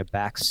taking a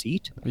back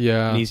seat.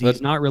 Yeah. And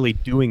he's not really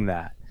doing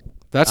that.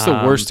 That's the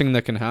worst thing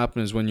that can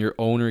happen is when your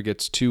owner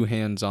gets too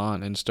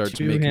hands-on and starts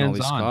making all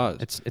these calls.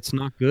 It's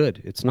not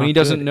good. It's not when he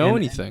doesn't good. know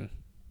anything.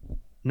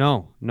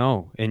 No.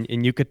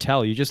 And you could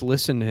tell. You just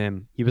listen to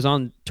him. He was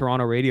on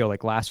Toronto radio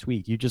like last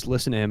week. You just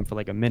listen to him for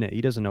like a minute.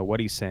 He doesn't know what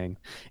he's saying.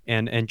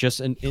 And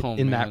just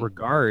in that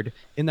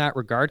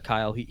regard,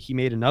 Kyle, he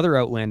made another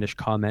outlandish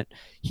comment.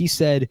 He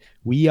said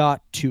we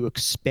ought to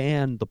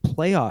expand the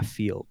playoff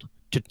field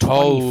to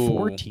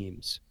 24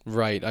 teams.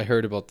 Right, I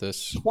heard about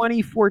this.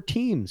 24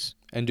 teams.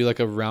 And do like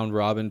a round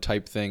robin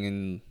type thing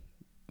and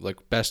like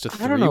best of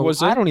 3, I don't know.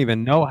 was it? I don't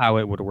even know how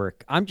it would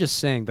work. I'm just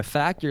saying the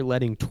fact you're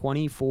letting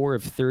 24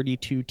 of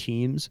 32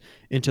 teams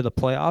into the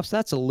playoffs,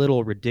 that's a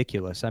little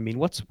ridiculous. I mean,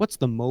 what's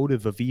the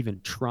motive of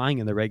even trying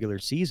in the regular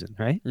season,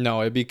 right?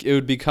 No, it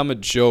would become a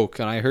joke,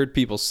 and I heard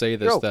people say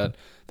this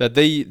that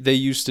they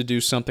used to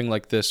do something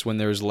like this when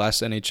there was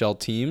less NHL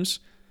teams,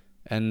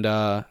 and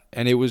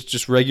it was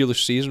just regular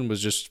season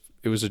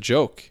it was a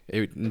joke.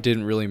 It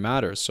didn't really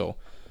matter. So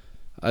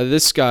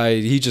this guy,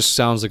 he just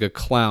sounds like a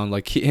clown.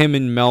 Like him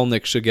and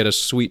Melnick should get a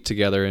suite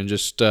together and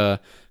just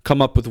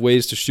come up with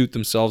ways to shoot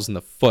themselves in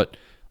the foot.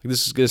 Like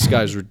this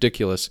guy's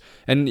ridiculous.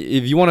 And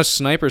if you want a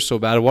sniper so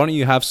bad, why don't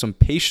you have some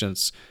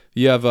patience?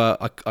 You have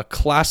a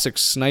classic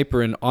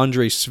sniper in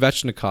Andrei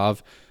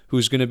Svechnikov,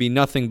 who's going to be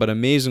nothing but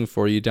amazing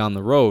for you down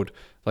the road.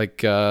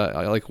 Like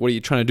what are you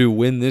trying to do?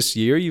 Win this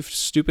year, you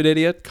stupid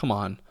idiot? Come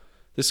on,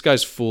 this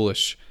guy's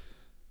foolish.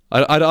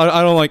 I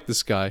don't like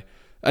this guy.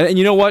 And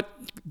you know what?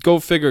 Go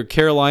figure.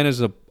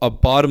 Carolina's a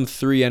bottom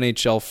 3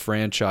 NHL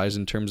franchise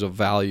in terms of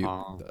value.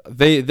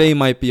 They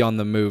might be on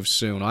the move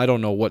soon. I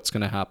don't know what's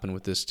going to happen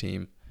with this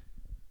team.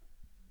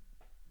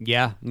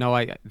 Yeah,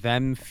 no,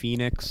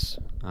 Phoenix,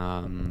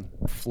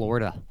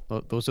 Florida.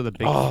 Those are the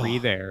big 3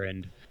 there,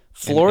 and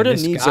Florida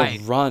and needs a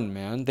run,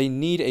 man. They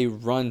need a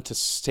run to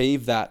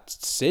save that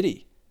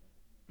city,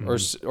 or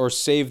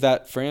save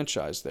that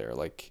franchise there.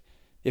 Like,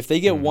 if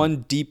they get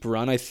one deep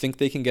run, I think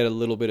they can get a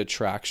little bit of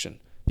traction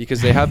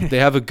because they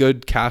have a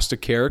good cast of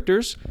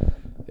characters.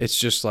 It's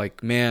just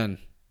like, man,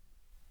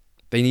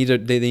 They need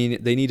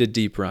a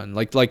deep run,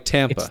 like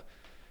Tampa.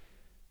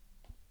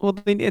 Well,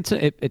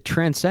 it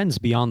transcends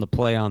beyond the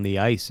play on the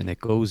ice, and it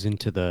goes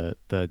into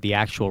the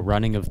actual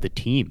running of the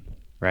team,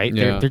 right?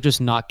 Yeah. They're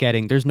just not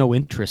getting. There's no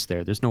interest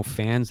there. There's no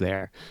fans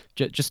there.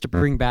 Just to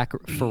bring back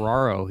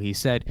Ferraro, he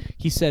said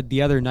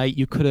the other night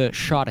you could have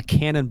shot a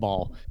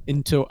cannonball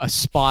into a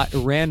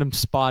random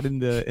spot in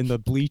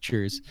the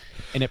bleachers,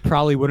 and it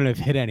probably wouldn't have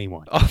hit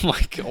anyone. Oh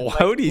my God!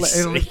 Why would he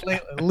say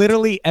that?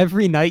 Literally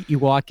every night you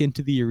walk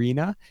into the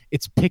arena,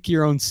 it's pick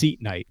your own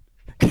seat night,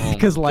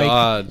 because Oh my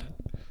God. Awesome.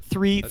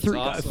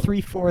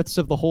 3/4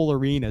 of the whole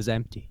arena is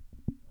empty.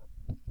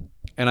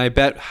 And I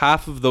bet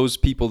half of those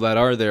people that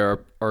are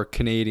there are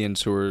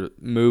Canadians who are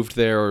moved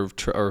there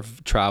or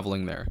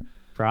traveling there.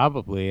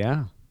 Probably,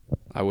 yeah.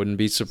 I wouldn't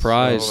be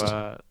surprised.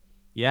 So,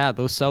 yeah,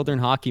 those southern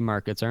hockey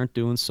markets aren't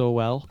doing so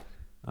well.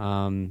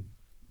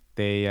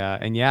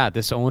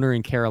 This owner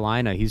in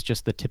Carolina, he's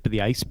just the tip of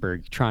the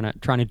iceberg, trying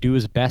to do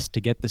his best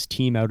to get this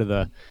team out of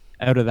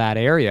that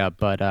area.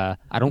 But I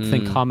don't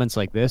think comments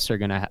like this are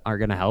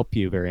gonna help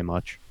you very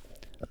much.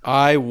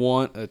 I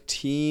want a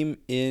team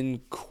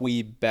in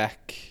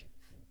Quebec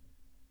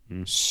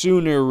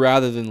sooner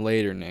rather than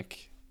later,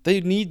 Nick. They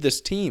need this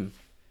team.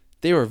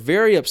 They were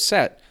very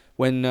upset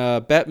when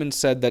Bettman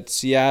said that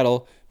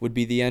Seattle would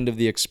be the end of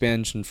the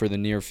expansion for the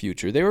near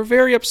future. They were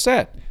very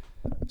upset.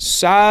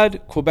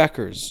 Sad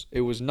Quebecers.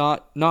 It was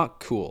not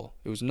cool.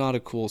 It was not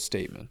a cool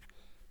statement.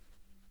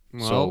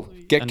 Well, so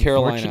get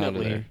Carolina out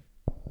of there.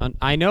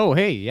 I know.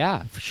 Hey,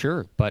 yeah, for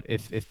sure. But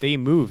if they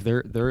move,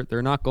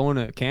 they're not going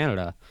to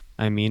Canada.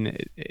 I mean,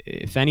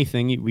 if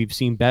anything, we've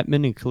seen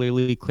Bettman and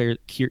clearly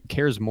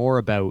cares more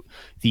about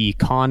the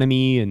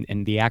economy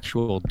and the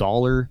actual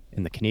dollar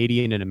and the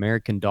Canadian and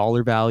American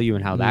dollar value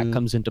and how that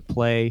comes into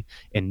play,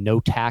 and no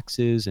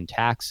taxes.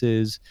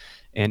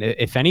 And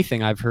if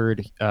anything, I've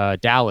heard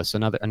Dallas,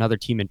 another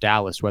team in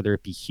Dallas, whether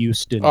it be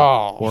Houston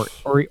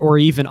or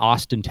even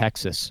Austin,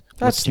 Texas.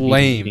 That's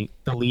lame.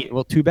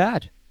 Well, too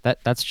bad.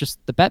 That's just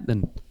the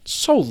Bettman.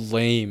 So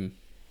lame.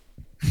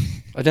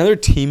 Another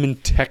team in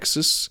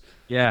Texas.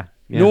 Yeah.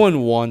 No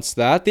one wants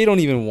that. They don't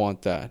even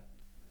want that.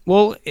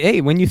 Well,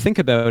 hey, when you think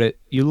about it,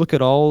 you look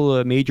at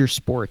all major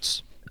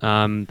sports.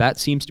 That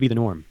seems to be the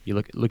norm.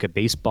 You look at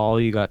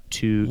baseball. You got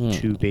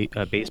two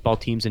baseball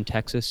teams in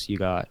Texas. You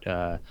got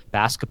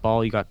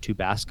basketball. You got two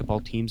basketball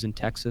teams in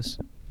Texas.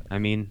 I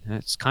mean,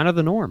 it's kind of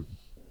the norm.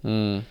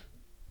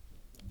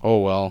 Oh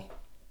well.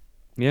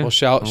 Yeah. Well,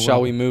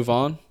 shall we move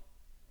on?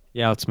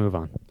 Yeah, let's move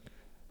on.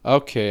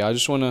 Okay, I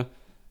just want to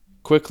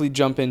quickly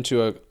jump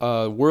into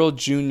a World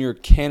Junior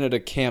Canada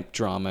camp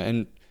drama,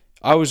 and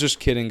I was just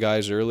kidding,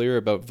 guys, earlier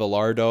about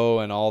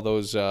Villardo and all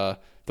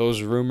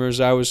those rumors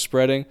I was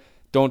spreading.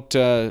 Don't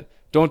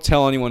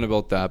tell anyone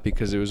about that,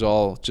 because it was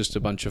all just a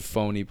bunch of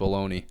phony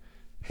baloney.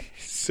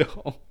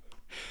 So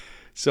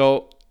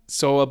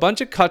a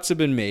bunch of cuts have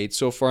been made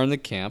so far in the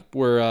camp.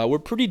 We're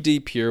pretty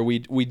deep here.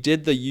 We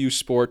did the U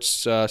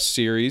Sports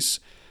series.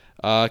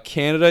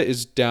 Canada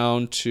is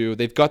down to,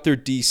 they've got their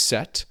D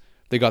set.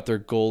 They got their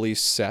goalies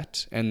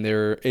set, and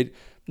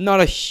not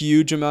a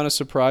huge amount of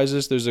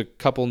surprises. There's a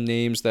couple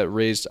names that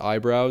raised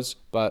eyebrows,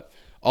 but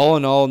all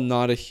in all,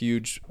 not a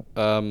huge,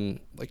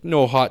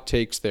 no hot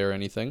takes there or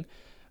anything.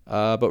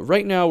 But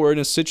right now we're in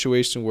a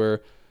situation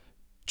where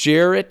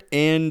Jarrett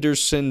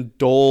Anderson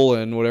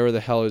Dolan, whatever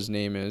the hell his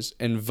name is,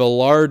 and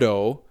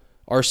Villardo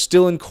are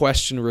still in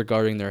question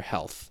regarding their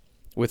health,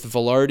 with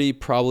Vilardi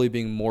probably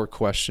being more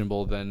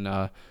questionable than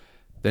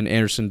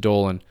Anderson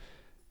Dolan.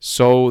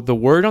 So the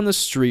word on the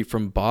street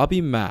from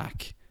Bobby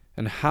Mack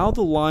and how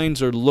the lines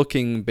are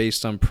looking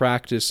based on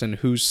practice and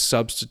who's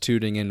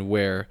substituting and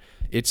where,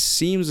 it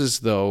seems as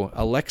though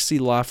Alexis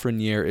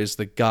Lafreniere is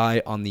the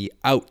guy on the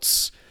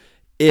outs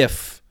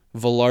if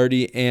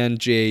Vilardi and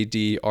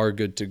JAD are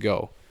good to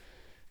go.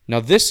 Now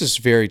this is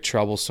very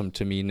troublesome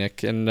to me,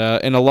 Nick, and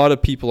a lot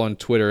of people on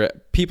Twitter,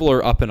 people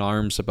are up in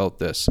arms about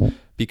this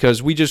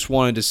because we just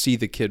wanted to see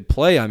the kid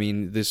play. I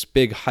mean, this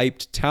big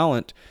hyped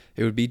talent.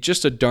 It would be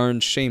just a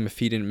darn shame if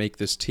he didn't make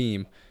this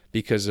team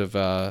because of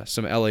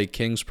some LA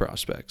Kings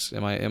prospects.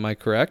 Am I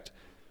correct?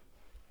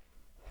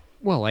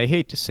 Well, I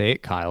hate to say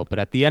it, Kyle, but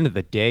at the end of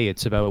the day,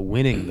 it's about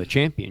winning the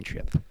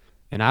championship.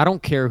 And I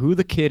don't care who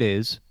the kid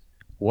is,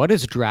 what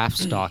his draft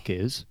stock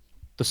is,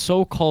 the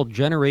so-called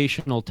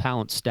generational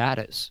talent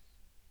status.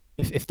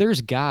 If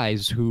there's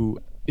guys who,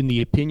 in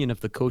the opinion of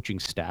the coaching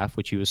staff,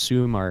 which you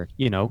assume are,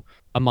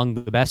 among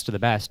the best of the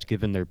best,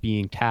 given they're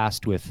being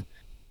tasked with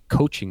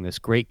coaching this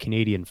great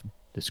Canadian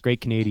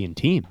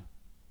team,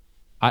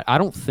 I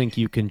don't think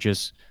you can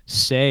just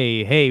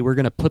say, hey, we're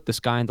going to put this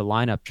guy in the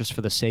lineup just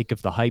for the sake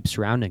of the hype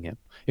surrounding him.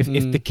 If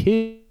the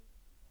kid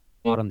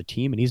not on the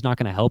team and he's not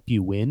going to help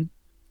you win,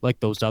 like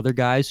those other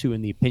guys who,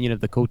 in the opinion of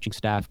the coaching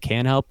staff,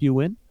 can help you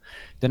win,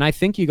 then I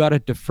think you got to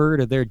defer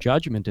to their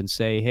judgment and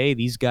say, hey,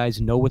 these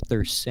guys know what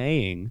they're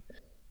saying,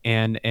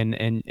 and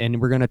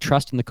we're going to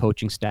trust in the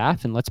coaching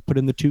staff, and let's put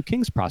in the two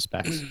Kings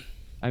prospects.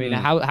 I mean,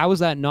 how is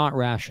that not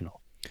rational?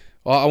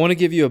 Well, I want to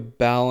give you a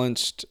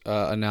balanced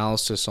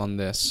analysis on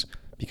this,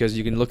 because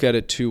you can look at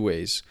it two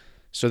ways.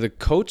 So the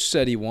coach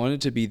said he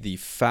wanted to be the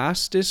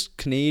fastest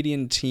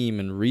Canadian team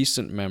in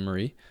recent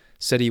memory,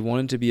 said he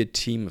wanted to be a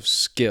team of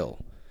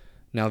skill.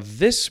 Now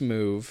this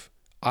move,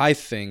 I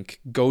think,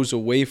 goes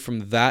away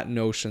from that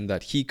notion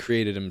that he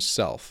created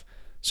himself.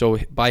 So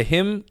by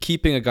him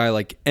keeping a guy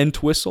like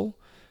Entwistle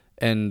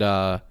and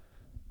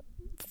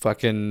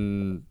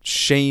fucking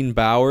Shane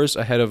Bowers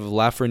ahead of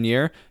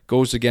Lafreniere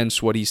goes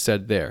against what he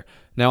said there.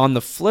 Now on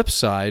the flip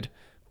side,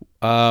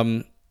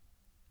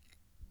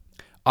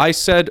 I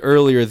said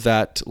earlier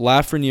that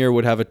Lafreniere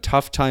would have a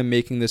tough time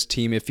making this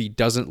team if he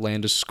doesn't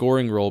land a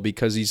scoring role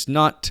because he's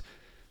not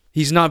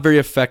very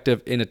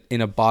effective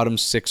in a bottom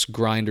six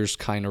grinders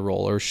kind of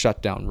role or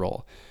shutdown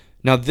role.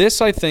 Now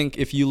this, I think,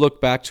 if you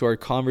look back to our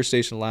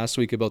conversation last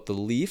week about the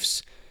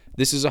Leafs,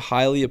 this is a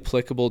highly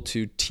applicable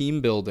to team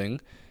building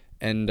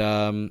and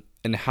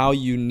how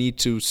you need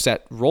to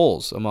set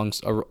roles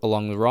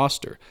along the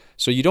roster.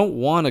 So you don't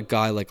want a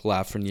guy like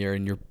Lafreniere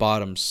in your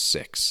bottom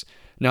six.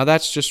 Now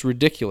that's just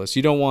ridiculous.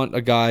 You don't want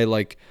a guy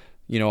like,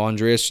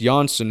 Andreas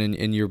Johnsson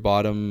in your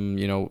bottom,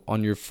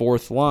 on your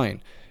fourth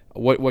line.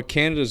 What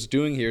Canada's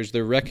doing here is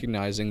they're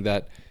recognizing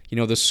that,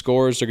 the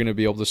scorers are going to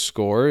be able to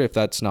score. If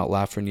that's not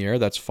Lafreniere,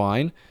 that's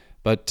fine.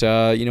 But,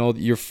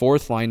 your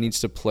fourth line needs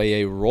to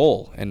play a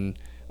role. And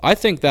I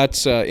think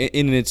that's,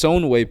 in its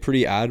own way,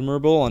 pretty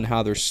admirable on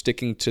how they're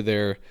sticking to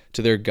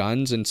their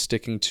guns and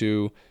sticking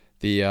to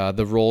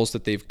the roles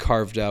that they've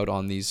carved out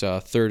on these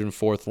third and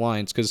fourth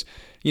lines. Because,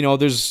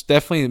 there's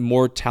definitely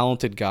more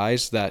talented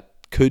guys that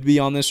could be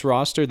on this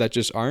roster that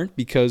just aren't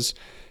because,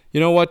 you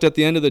know what, at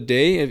the end of the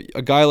day,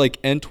 a guy like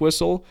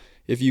Entwistle,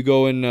 if you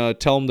go and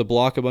tell him to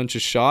block a bunch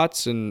of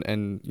shots and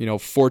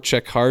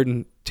forecheck hard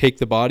and take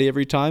the body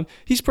every time,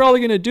 he's probably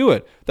going to do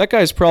it. That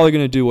guy's probably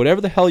going to do whatever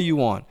the hell you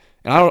want.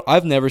 And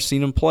I've never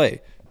seen him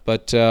play.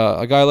 But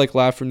a guy like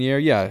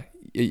Lafreniere, yeah,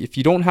 if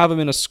you don't have him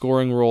in a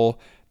scoring role,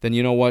 then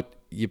you know what?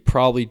 You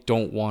probably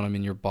don't want him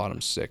in your bottom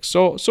six.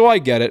 So I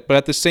get it. But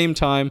at the same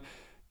time,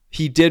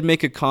 he did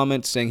make a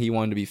comment saying he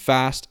wanted to be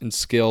fast and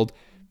skilled.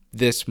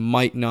 This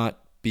might not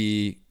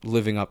be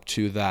living up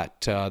to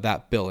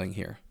that billing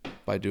here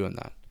by doing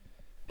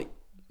that.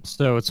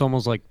 So it's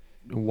almost like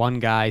one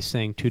guy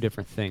saying two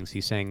different things.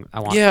 He's saying I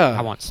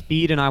want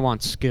speed and I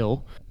want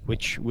skill,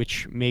 which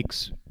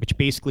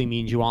basically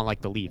means you want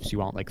like the Leafs. You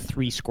want like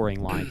 3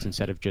 scoring lines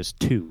instead of just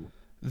 2.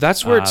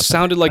 That's where it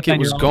sounded like it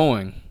was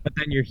going. But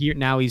then you're here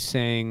now. He's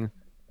saying,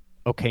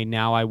 okay,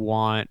 now I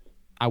want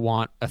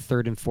a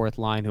third and fourth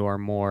line who are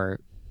more,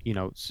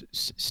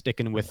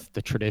 sticking with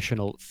the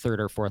traditional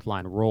third or fourth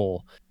line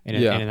role. And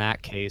in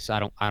that case, I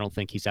don't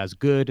think he's as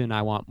good, and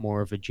I want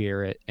more of a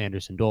Jarrett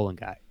Anderson-Dolan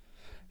guy.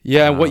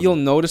 Yeah, what you'll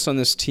notice on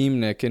this team,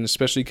 Nick, and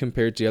especially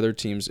compared to the other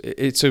teams,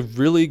 it's a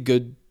really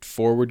good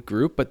forward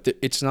group, but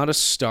it's not a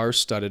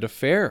star-studded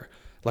affair.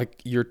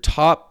 Like your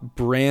top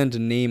brand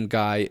name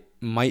guy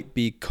might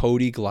be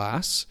Cody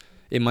Glass,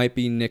 it might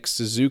be Nick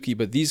Suzuki,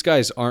 but these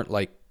guys aren't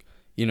like,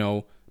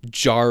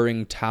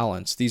 jarring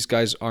talents. These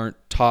guys aren't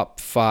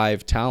top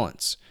 5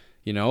 talents.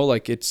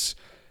 Like it's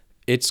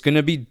going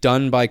to be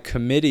done by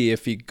committee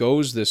if he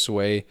goes this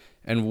way.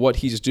 And what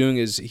he's doing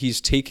is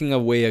he's taking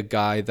away a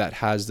guy that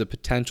has the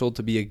potential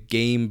to be a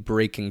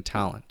game-breaking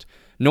talent.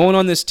 No one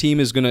on this team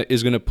is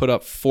gonna put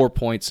up 4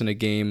 points in a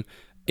game,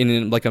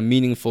 in like a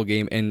meaningful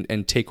game,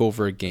 and take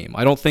over a game.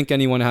 I don't think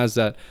anyone has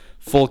that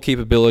full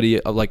capability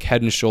of like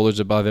head and shoulders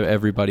above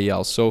everybody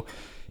else. So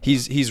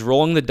he's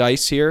rolling the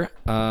dice here,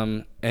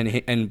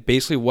 and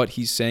basically what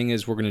he's saying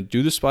is we're gonna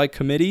do this by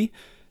committee,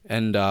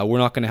 and we're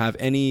not gonna have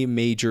any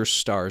major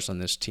stars on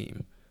this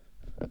team.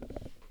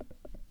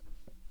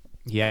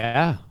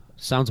 Yeah,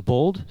 sounds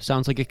bold.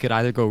 Sounds like it could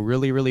either go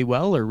really, really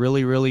well or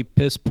really, really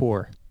piss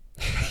poor.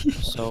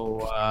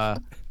 So,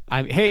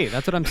 hey,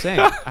 that's what I'm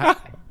saying.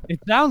 It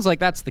sounds like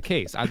that's the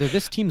case. Either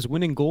this team's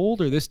winning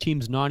gold or this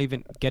team's not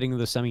even getting to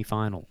the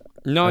semifinal.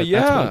 No, That's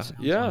what it sounds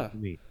like to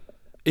me.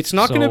 It's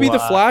not going to be the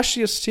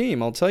flashiest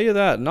team, I'll tell you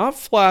that. Not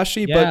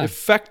flashy, but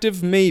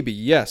effective maybe.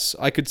 Yes,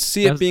 I could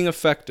see it being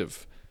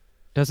effective.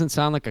 Doesn't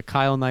sound like a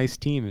Kyle Nice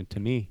team to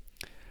me.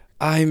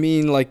 I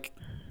mean, like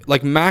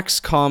Max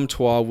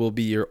Comtois will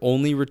be your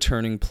only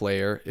returning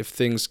player if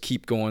things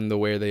keep going the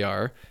way they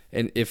are.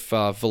 And if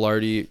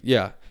Velarde,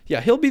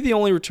 he'll be the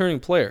only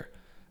returning player.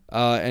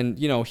 And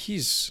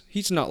he's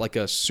not like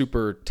a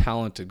super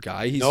talented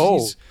guy.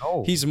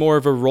 He's more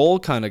of a role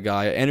kind of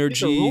guy.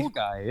 Energy. He's a role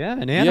guy, yeah.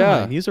 In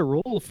Anaheim, he's a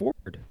role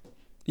forward.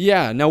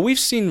 Yeah. Now we've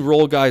seen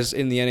role guys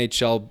in the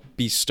NHL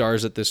be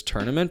stars at this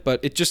tournament, but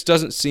it just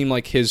doesn't seem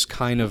like his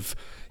kind of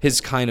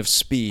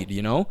speed,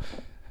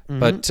 Mm-hmm.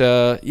 But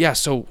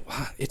so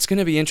it's going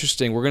to be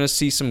interesting. We're going to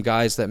see some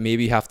guys that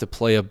maybe have to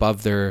play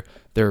above their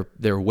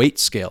weight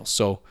scale.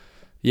 So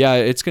yeah,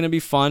 it's going to be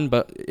fun.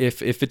 But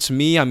if it's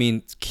me, I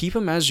mean, keep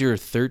him as your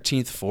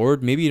 13th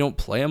forward. Maybe you don't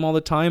play him all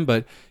the time,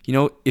 but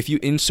if you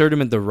insert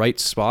him in the right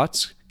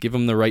spots, give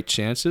him the right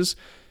chances,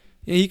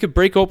 he could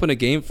break open a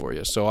game for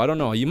you. So I don't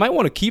know. You might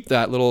want to keep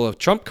that little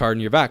trump card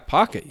in your back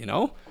pocket.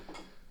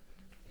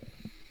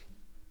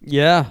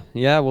 Yeah,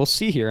 we'll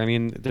see here. I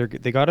mean,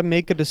 they got to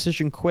make a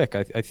decision quick.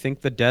 I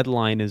think the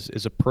deadline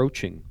is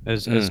approaching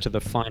as to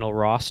the final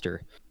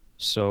roster.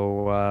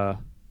 So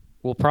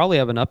we'll probably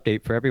have an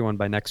update for everyone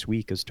by next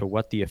week as to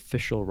what the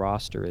official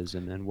roster is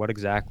and what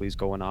exactly is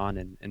going on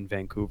in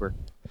Vancouver.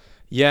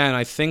 Yeah, and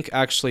I think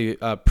actually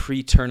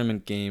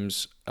pre-tournament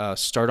games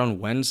start on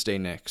Wednesday,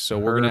 Nick. So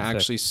we're going to Perfect.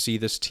 actually see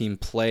this team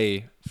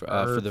play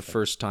for the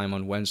first time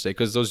on Wednesday,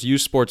 because those U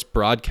Sports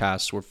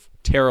broadcasts were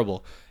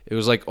terrible. It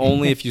was like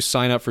only if you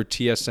sign up for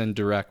TSN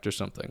Direct or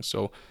something.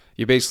 So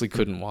you basically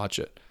couldn't watch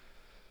it.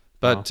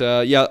 But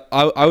yeah,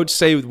 I would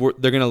say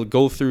they're going to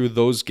go through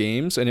those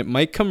games, and it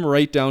might come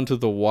right down to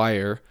the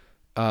wire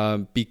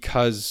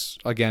because,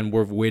 again,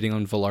 we're waiting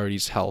on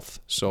Velarde's health.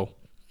 So...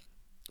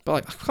 But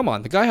like, come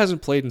on, the guy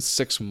hasn't played in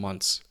 6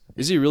 months.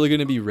 Is he really going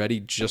to be ready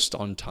just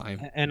on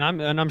time? And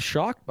I'm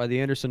shocked by the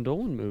Anderson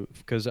Dolan move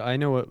because I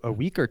know a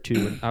week or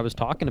two, and I was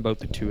talking about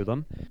the two of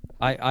them.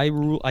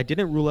 I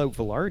didn't rule out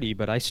Velarde,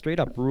 but I straight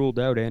up ruled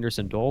out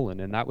Anderson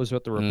Dolan, and that was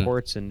what the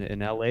reports in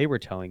LA were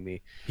telling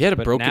me. He had a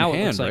But broken now it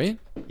hand, looks like,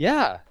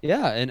 right?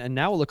 Yeah, and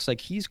now it looks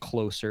like he's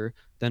closer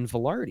than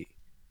Velarde.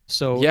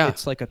 So Yeah.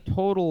 it's like a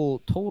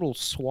total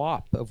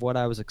swap of what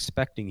I was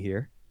expecting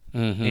here.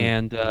 Mm-hmm.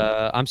 And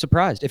I'm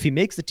surprised. If he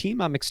makes the team,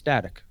 I'm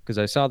ecstatic because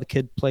I saw the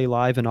kid play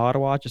live in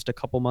Ottawa just a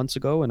couple months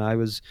ago, and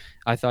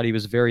I thought he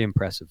was very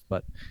impressive.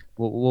 But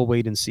we'll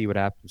wait and see what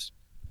happens.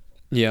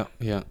 Yeah.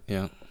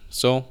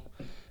 So,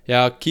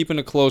 yeah, keeping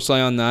a close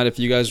eye on that. If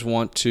you guys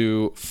want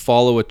to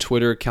follow a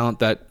Twitter account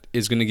that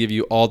is going to give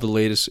you all the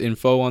latest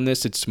info on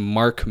this, it's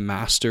Mark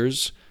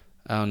Masters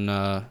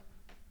on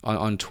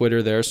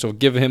Twitter there. So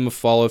give him a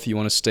follow if you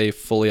want to stay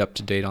fully up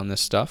to date on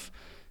this stuff.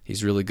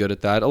 He's really good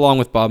at that, along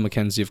with Bob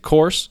McKenzie, of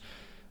course.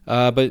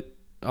 But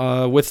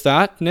with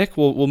that, Nick,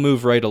 we'll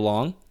move right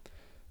along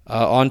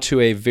onto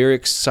a very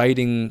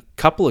exciting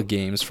couple of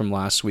games from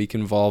last week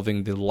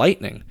involving the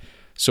Lightning.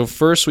 So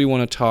first, we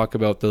want to talk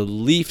about the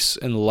Leafs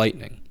and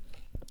Lightning.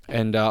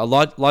 And a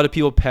lot of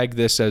people peg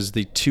this as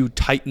the two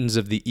titans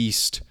of the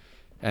East.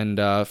 And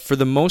for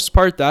the most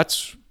part,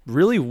 that's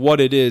really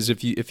what it is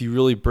if you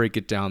really break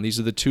it down. These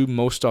are the two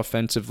most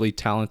offensively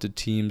talented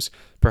teams,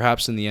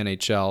 perhaps in the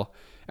NHL.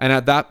 And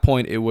at that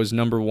point, it was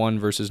number 1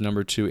 versus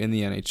number 2 in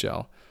the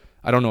NHL.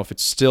 I don't know if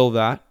it's still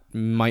that.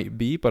 Might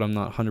be, but I'm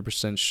not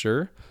 100%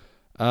 sure.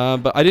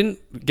 But I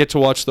didn't get to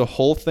watch the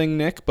whole thing,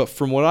 Nick. But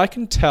from what I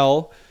can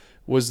tell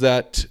was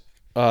that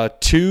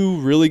two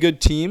really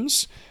good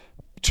teams.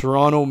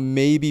 Toronto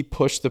maybe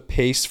pushed the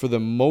pace for the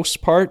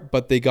most part,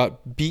 but they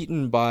got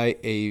beaten by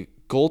a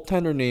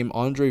goaltender named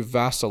Andrei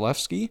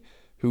Vasilevsky,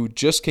 who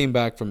just came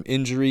back from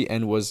injury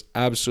and was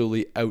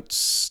absolutely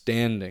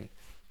outstanding.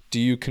 Do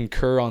you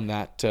concur on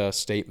that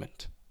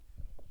statement?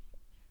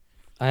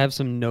 I have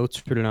some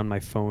notes written on my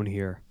phone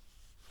here.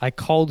 I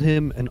called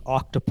him an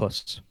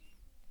octopus.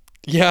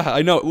 Yeah,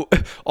 I know.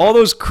 All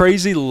those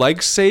crazy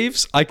leg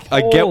saves, I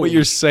get what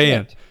you're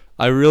saying. Shit.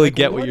 I really Like,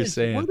 get what you're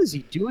saying. What is he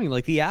doing?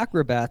 Like the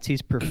acrobats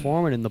he's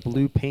performing in the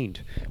blue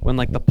paint. When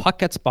like the puck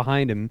gets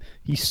behind him,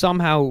 he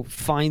somehow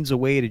finds a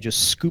way to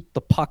just scoop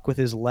the puck with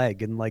his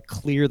leg and like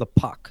clear the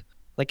puck.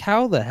 Like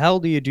how the hell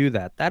do you do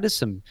that? That is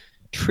some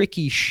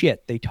tricky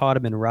shit they taught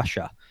him in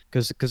Russia.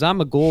 Because I'm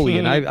a goalie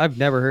and I've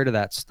never heard of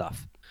that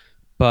stuff.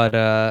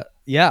 But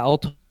yeah,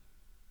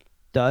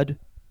 dud.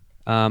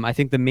 I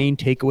think the main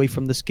takeaway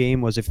from this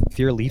game was if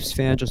you're a Leafs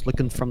fan just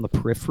looking from the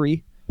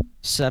periphery,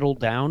 settle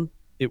down.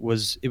 It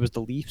was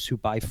the Leafs who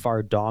by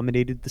far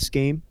dominated this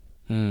game.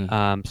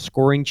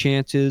 Scoring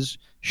chances,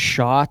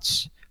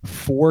 shots,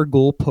 4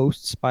 goal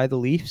posts by the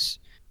Leafs.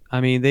 I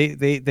mean,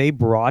 they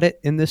brought it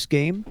in this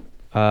game.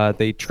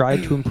 They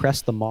tried to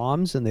impress the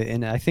moms,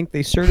 and I think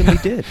they certainly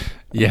did.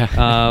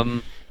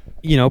 Yeah.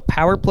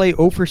 Power play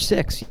 0 for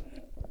 6.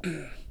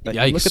 But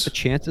you look Yikes. at the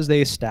chances they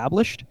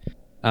established.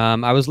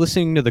 I was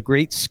listening to the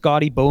great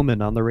Scotty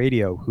Bowman on the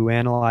radio who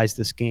analyzed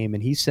this game,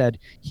 and he said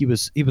he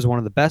was one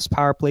of the best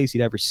power plays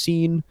he'd ever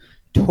seen.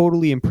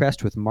 Totally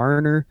impressed with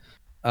Marner.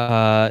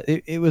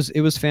 It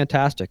was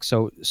fantastic.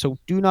 So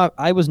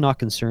I was not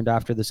concerned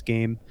after this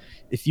game.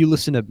 If you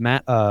listen to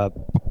Matt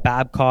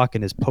Babcock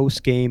in his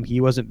post game,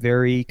 he wasn't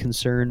very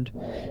concerned.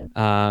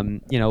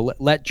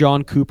 Let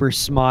John Cooper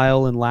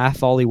smile and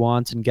laugh all he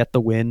wants and get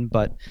the win,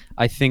 but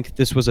I think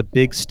this was a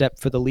big step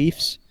for the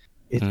Leafs.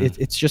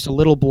 It's just a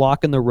little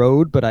block in the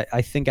road, but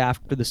I think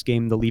after this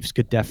game, the Leafs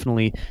could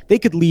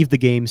leave the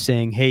game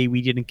saying, hey,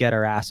 we didn't get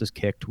our asses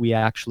kicked. We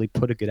actually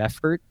put a good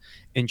effort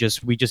and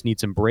we just need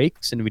some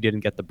breaks, and we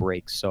didn't get the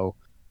breaks. So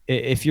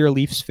if you're a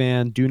Leafs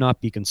fan, do not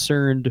be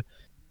concerned.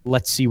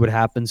 Let's see what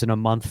happens in a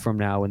month from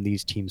now when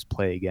these teams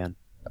play again.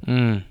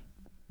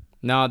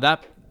 Now,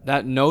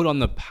 that note on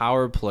the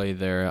power play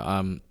there,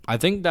 I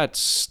think that's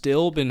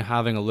still been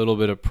having a little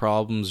bit of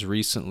problems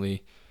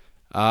recently.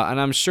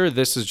 And I'm sure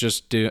this is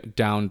just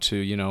down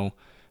to,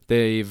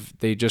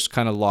 they just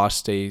kind of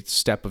lost a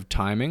step of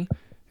timing.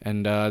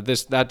 And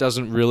that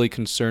doesn't really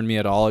concern me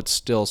at all. It's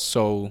still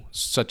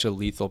such a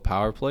lethal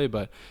power play.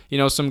 But,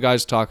 some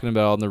guys talking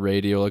about on the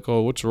radio like,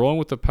 oh, what's wrong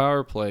with the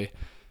power play?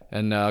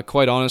 And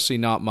quite honestly,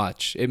 not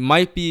much. It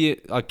might be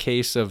a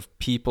case of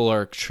people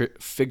are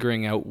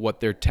figuring out what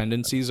their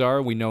tendencies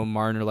are. We know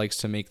Marner likes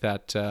to make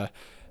that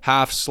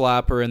half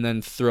slapper and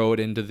then throw it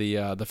into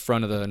the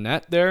front of the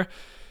net there.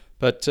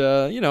 But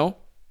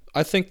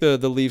I think the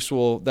Leafs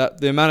will, that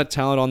the amount of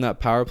talent on that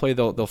power play,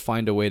 they'll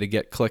find a way to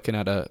get clicking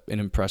at an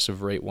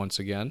impressive rate once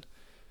again.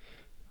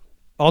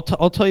 I'll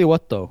tell you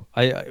what though,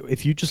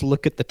 if you just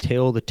look at the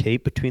tail of the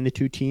tape between the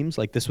two teams,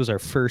 like this was our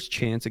first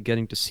chance at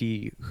getting to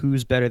see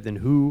who's better than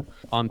who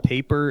on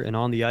paper and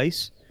on the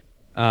ice.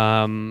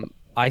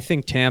 I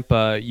think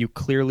Tampa, you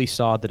clearly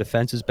saw the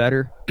defense is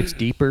better, it's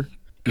deeper.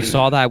 You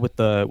saw that with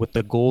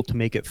the goal to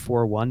make it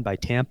 4-1 by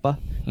Tampa.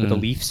 Where the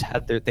Leafs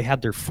had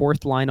their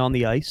fourth line on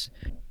the ice.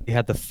 They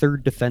had the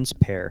third defense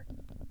pair,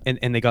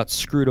 and they got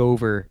screwed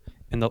over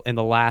in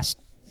the last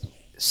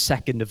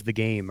second of the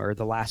game, or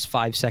the last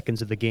 5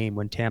 seconds of the game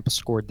when Tampa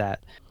scored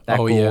that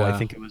goal. Yeah. I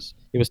think it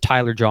was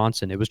Tyler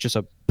Johnson. It was just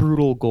a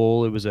brutal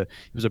goal. It was a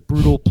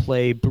brutal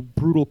play,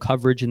 brutal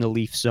coverage in the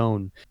Leaf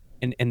zone,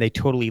 and they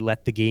totally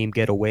let the game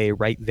get away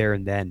right there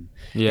and then.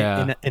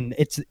 Yeah. And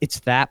it's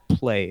that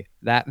play,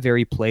 that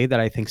very play, that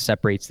I think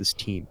separates this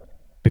team.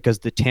 Because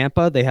the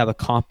Tampa, they have a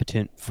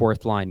competent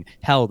fourth line.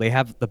 Hell, they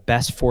have the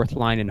best fourth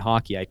line in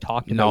hockey. I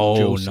talked about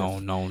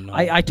Joseph. No.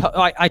 I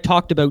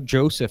talked about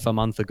Joseph a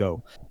month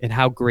ago and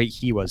how great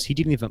he was. He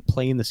didn't even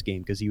play in this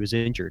game because he was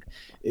injured.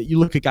 You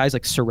look at guys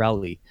like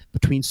Cirelli.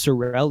 Between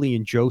Cirelli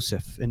and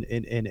Joseph and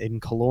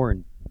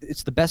Killorn,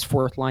 it's the best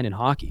fourth line in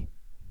hockey.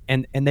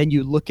 And then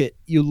you look at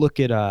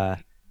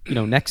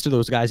next to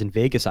those guys in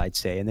Vegas, I'd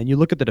say. And then you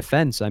look at the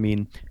defense. I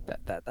mean,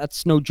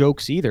 that's no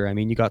jokes either. I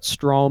mean, you got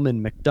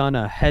Stralman,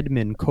 McDonough,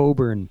 Hedman,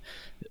 Coburn,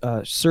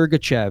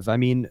 Sergachev. I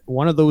mean,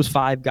 one of those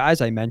 5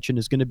 guys I mentioned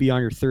is going to be on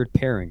your third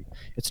pairing.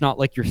 It's not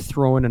like you're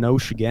throwing an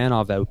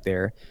Oshiganov out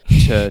there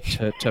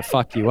to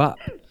fuck you up.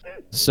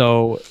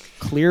 So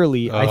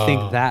clearly, I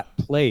think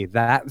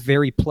that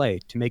very play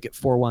to make it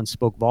 4-1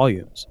 spoke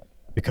volumes.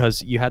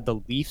 Because you had the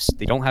Leafs,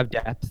 they don't have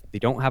depth. They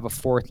don't have a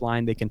fourth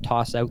line they can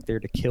toss out there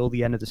to kill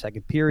the end of the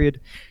second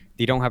period.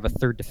 They don't have a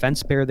third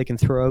defense pair they can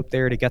throw out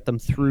there to get them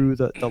through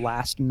the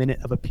last minute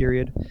of a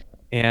period.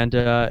 And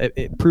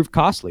it proved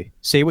costly.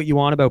 Say what you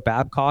want about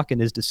Babcock and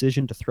his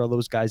decision to throw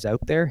those guys out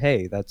there.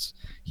 Hey,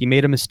 he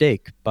made a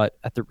mistake. But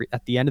at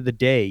the end of the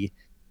day,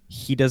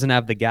 he doesn't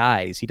have the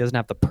guys. He doesn't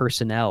have the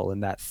personnel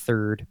in that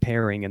third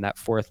pairing and that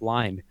fourth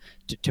line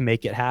to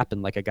make it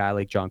happen like a guy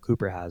like John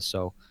Cooper has.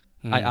 So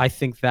I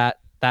think that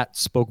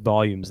spoke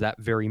volumes, that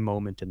very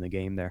moment in the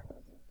game there.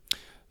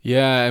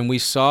 Yeah, and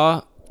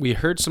we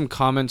heard some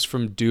comments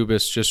from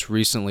Dubas just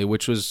recently,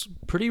 which was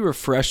pretty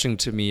refreshing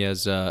to me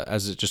as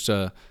just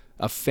a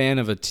fan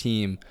of a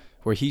team,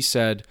 where he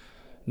said,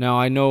 now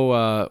I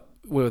know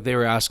they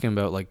were asking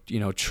about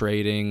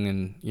trading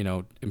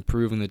and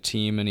improving the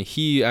team, and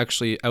he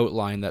actually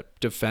outlined that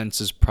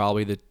defense is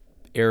probably the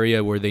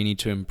area where they need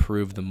to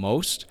improve the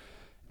most.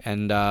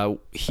 And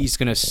he's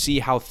going to see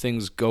how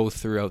things go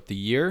throughout the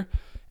year.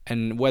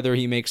 And whether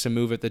he makes a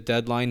move at the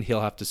deadline,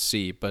 he'll have to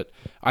see. But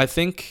I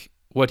think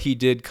what he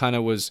did kind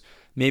of was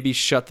maybe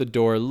shut the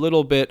door a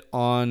little bit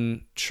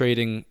on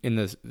trading in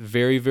the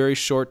very, very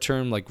short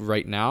term, like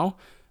right now.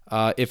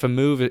 If a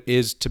move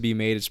is to be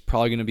made, it's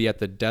probably going to be at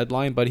the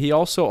deadline. But he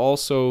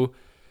also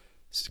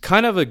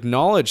kind of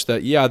acknowledged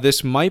that, yeah,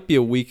 this might be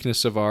a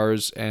weakness of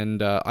ours.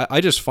 And I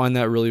just find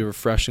that really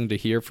refreshing to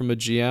hear from a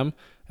GM.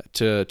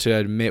 To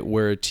admit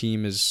where a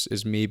team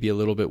is maybe a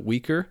little bit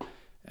weaker,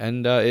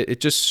 and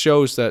it just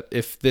shows that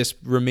if this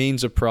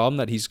remains a problem,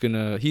 that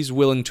he's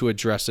willing to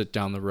address it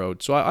down the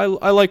road. So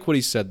I like what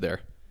he said there.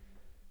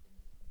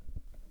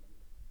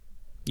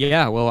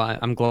 Yeah, well,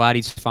 I'm glad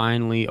he's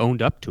finally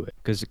owned up to it,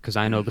 because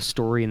I know the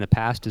story in the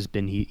past has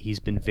been he's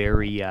been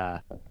very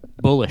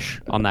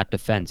bullish on that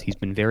defense. He's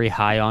been very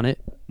high on it,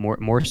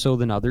 more so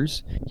than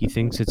others. He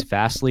thinks it's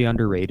vastly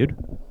underrated.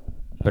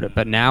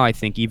 But now I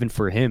think even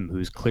for him,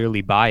 who's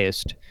clearly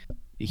biased,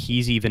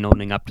 he's even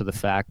owning up to the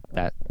fact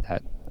that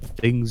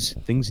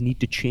things need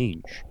to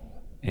change.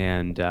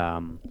 And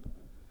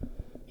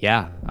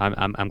yeah,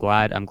 I'm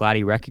glad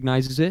he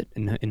recognizes it,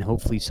 and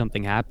hopefully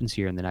something happens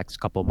here in the next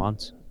couple of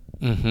months.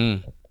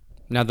 Mm-hmm.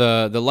 Now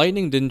the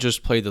Lightning didn't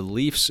just play the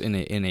Leafs in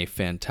a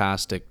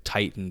fantastic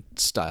Titan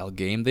style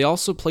game. They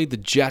also played the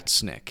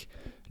Jets, Nick.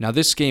 Now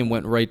this game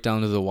went right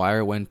down to the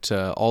wire, went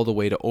all the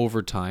way to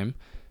overtime.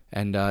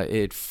 And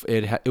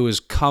it was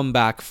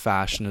comeback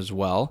fashion as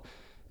well,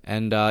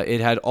 and it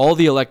had all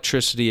the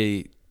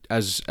electricity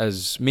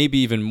as maybe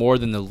even more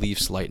than the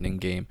Leafs Lightning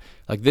game.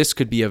 Like, this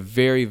could be a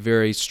very,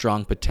 very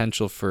strong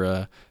potential for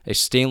a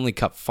Stanley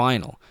Cup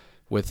final,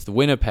 with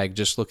Winnipeg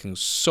just looking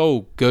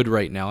so good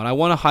right now. And I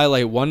want to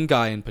highlight one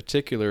guy in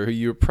particular who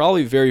you're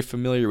probably very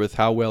familiar with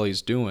how well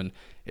he's doing.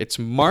 It's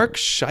Mark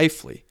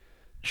Scheifele,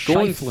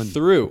 going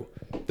through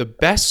the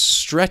best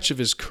stretch of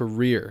his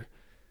career.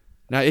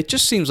 Now, it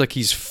just seems like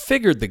he's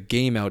figured the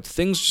game out.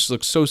 Things just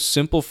look so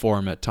simple for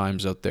him at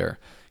times out there.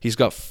 He's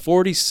got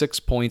 46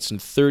 points in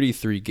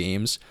 33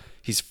 games.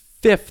 He's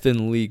 5th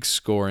in league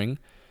scoring,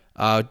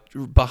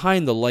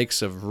 behind the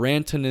likes of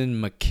Rantanen,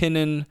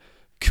 McKinnon,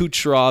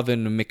 Kucherov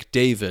and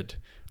McDavid.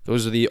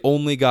 Those are the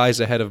only guys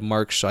ahead of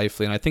Mark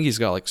Scheifele, and I think he's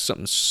got like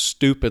something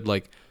stupid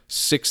like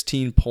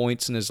 16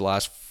 points in his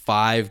last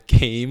 5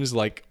 games.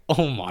 Like,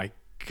 oh my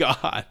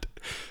God,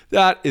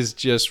 that is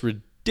just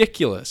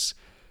ridiculous.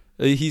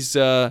 We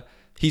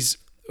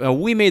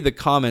made the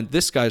comment,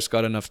 this guy's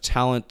got enough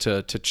talent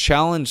to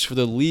challenge for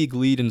the league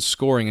lead in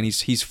scoring, and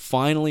he's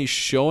finally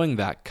showing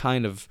that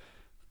kind of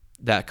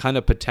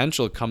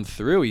potential come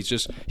through.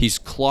 He's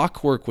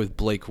clockwork with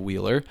Blake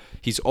Wheeler.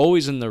 He's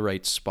always in the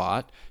right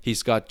spot.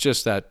 He's got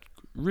just that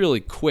really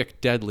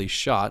quick, deadly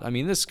shot. I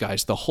mean, this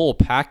guy's the whole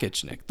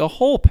package, Nick. The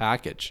whole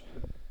package.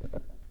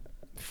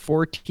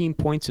 14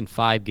 points in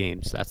 5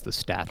 games. That's the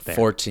stat there.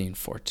 14,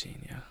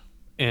 yeah.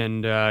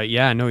 And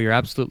no, you're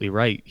absolutely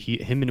right.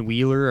 Him and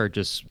Wheeler are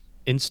just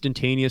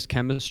instantaneous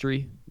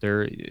chemistry.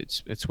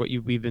 It's what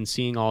we've been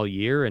seeing all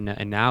year,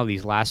 and now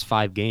these last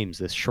 5 games,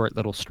 this short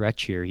little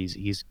stretch here,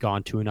 he's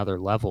gone to another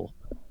level.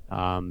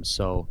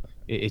 So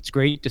it's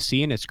great to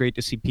see, and it's great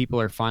to see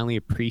people are finally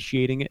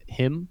appreciating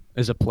him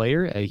as a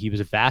player. He was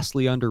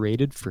vastly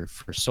underrated for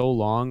so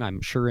long. I'm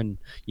sure in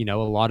a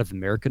lot of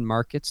American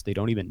markets they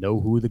don't even know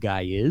who the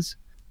guy is,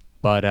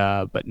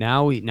 but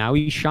now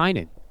he's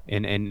shining.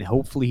 And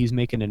hopefully he's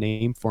making a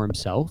name for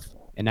himself.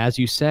 And as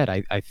you said,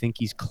 I think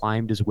he's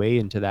climbed his way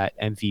into that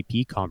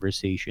MVP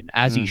conversation,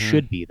 as he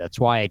should be. That's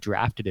why I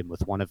drafted him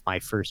with one of my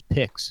first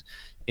picks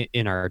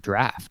in our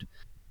draft.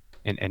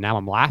 And now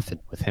I'm laughing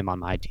with him on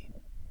my team.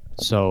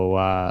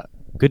 So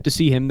good to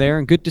see him there,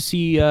 and good to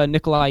see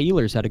Nikolai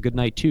Ehlers had a good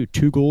night too.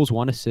 2 goals,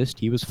 1 assist.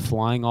 He was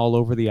flying all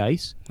over the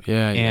ice.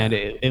 And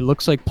it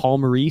looks like Paul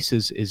Maurice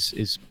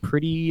is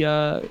pretty.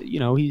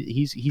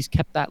 He's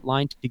kept that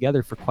line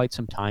together for quite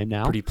some time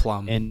now. Pretty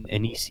plumb.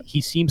 And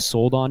he seems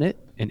sold on it,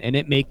 and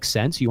it makes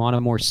sense. You want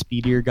a more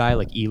speedier guy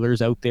like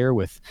Ehlers out there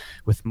with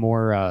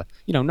more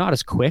not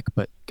as quick,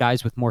 but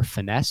guys with more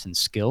finesse and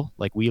skill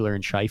like Wheeler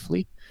and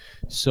Scheifele.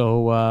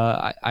 So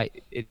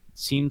it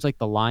seems like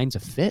the line's a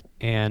fit,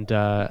 and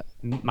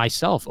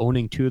myself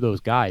owning 2 of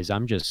those guys,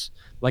 I'm just,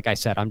 like I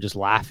said, I'm just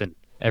laughing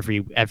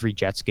every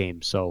Jets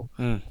game. So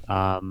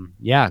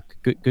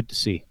good to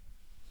see.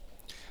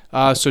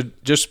 So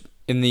just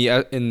in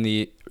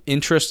the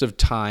interest of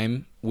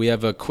time, we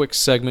have a quick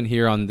segment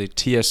here on the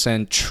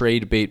TSN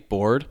trade bait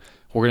board.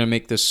 We're gonna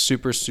make this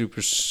super,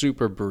 super,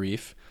 super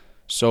brief.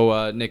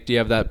 So Nick, do you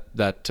have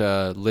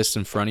that list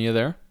in front of you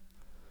there?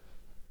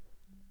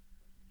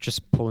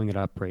 Just pulling it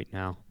up right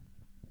now.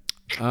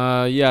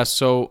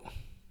 So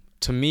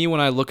to me,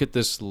 when I look at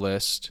this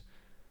list,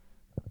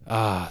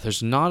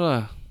 there's not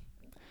a...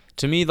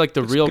 To me, like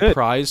the real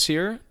prize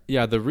here...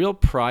 Yeah, the real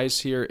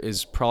prize here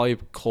is probably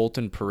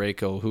Colton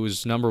Parayko, who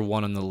is number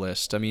 1 on the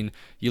list. I mean,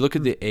 you look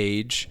at the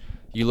age,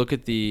 you look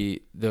at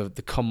the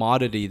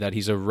commodity that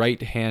he's a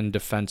right-hand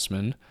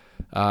defenseman.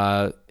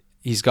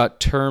 He's got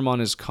term on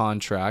his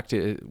contract,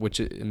 which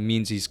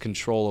means he's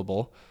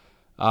controllable.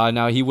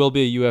 Now, he will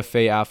be a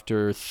UFA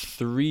after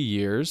 3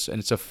 years, and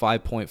it's a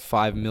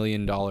 $5.5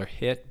 million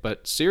hit.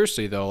 But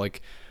seriously, though,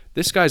 like,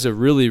 this guy's a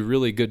really,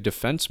 really good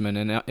defenseman.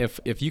 And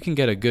if you can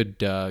get a good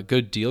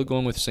deal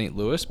going with St.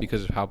 Louis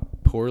because of how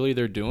poorly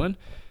they're doing,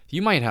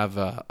 you might have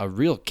a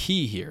real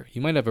key here.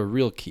 You might have a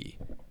real key.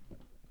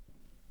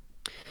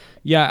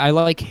 Yeah, I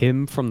like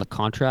him from the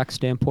contract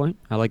standpoint.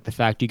 I like the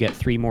fact you get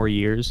 3 more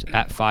years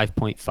at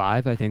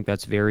 5.5. I think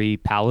that's very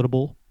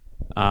palatable.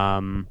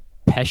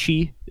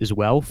 Pesci as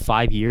well,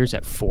 5 years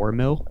at $4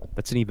 million.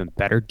 That's an even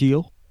better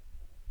deal.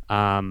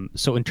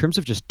 So in terms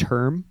of just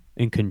term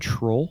and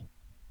control,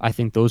 I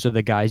think those are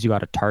the guys you got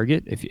to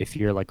target if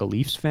you're like a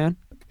Leafs fan.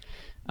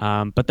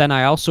 But then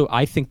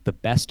I think the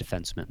best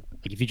defenseman,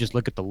 like if you just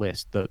look at the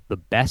list, the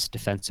best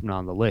defenseman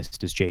on the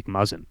list is Jake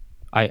Muzzin.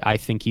 I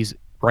think he's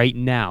right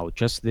now,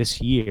 just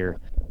this year,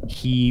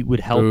 he would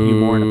help you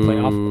more in a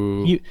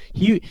playoff.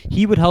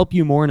 He would help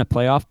you more in a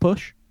playoff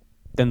push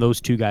than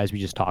those 2 guys we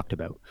just talked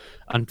about.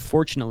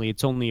 Unfortunately,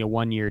 it's only a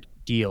 1-year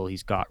deal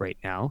he's got right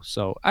now.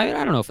 So I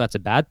don't know if that's a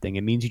bad thing.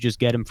 It means you just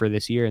get him for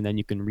this year, and then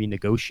you can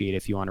renegotiate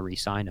if you want to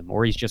re-sign him,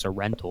 or he's just a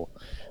rental.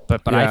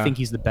 But yeah. I think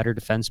he's the better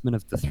defenseman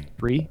of the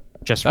 3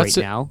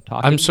 now.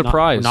 I'm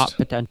surprised. Not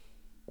potential.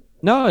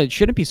 No, it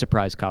shouldn't be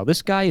surprised, Kyle.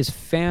 This guy is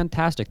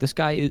fantastic. This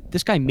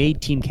guy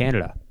made Team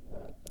Canada.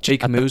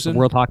 Jake Muzzin?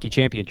 World Hockey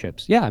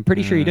Championships. Yeah, I'm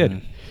pretty sure he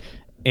did.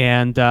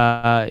 And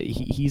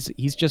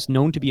he's just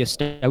known to be a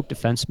stout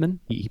defenseman.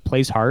 He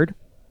plays hard,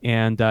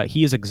 and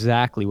he is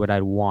exactly what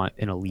I'd want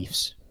in a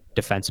Leafs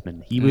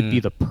defenseman. He would be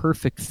the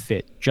perfect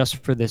fit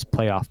just for this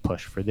playoff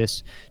push, for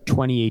this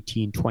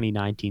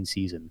 2018-2019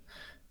 season.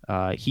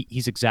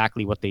 He's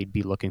exactly what they'd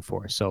be looking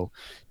for. So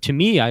to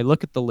me, I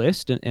look at the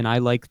list, and I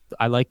like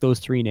those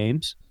 3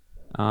 names.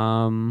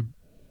 And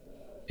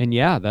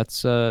yeah,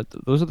 that's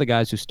those are the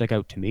guys who stick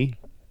out to me.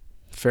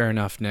 Fair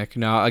enough, Nick.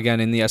 Now, again,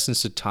 in the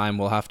essence of time,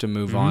 we'll have to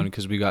move on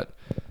because we got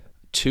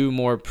 2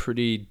 more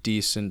pretty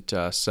decent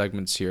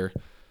segments here.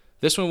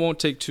 This one won't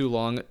take too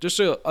long. Just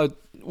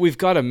we've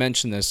got to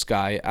mention this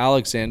guy,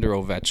 Alexander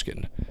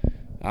Ovechkin.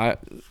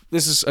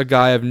 This is a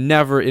guy I've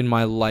never in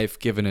my life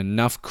given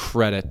enough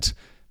credit,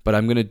 but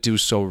I'm going to do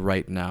so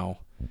right now.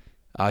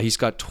 He's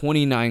got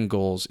 29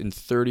 goals in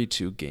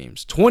 32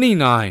 games.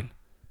 29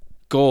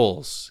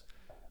 goals.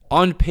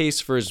 On pace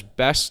for his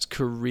best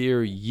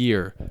career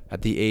year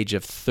at the age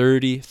of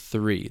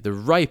 33. The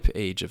ripe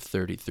age of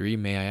 33,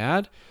 may I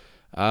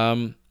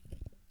add.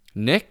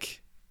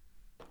 Nick,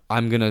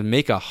 I'm going to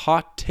make a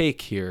hot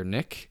take here,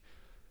 Nick.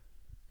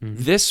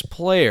 This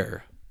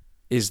player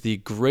is the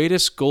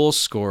greatest goal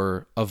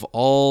scorer of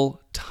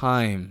all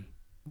time.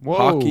 Whoa.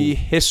 Hockey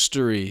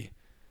history.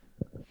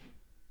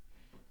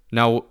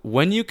 Now,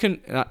 when you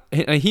can,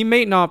 he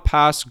may not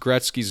pass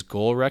Gretzky's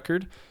goal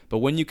record, but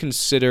when you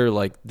consider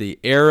like the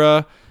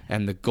era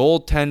and the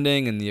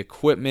goaltending and the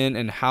equipment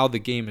and how the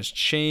game has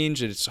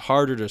changed, and it's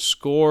harder to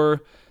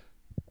score,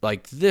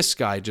 like this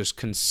guy just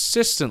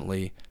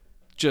consistently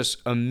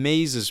just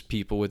amazes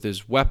people with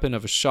his weapon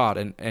of a shot.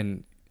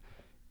 And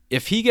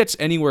if he gets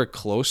anywhere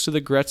close to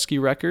the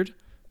Gretzky record,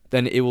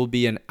 then it will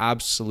be an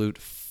absolute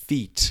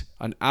feat,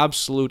 an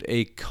absolute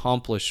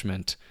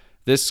accomplishment.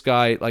 This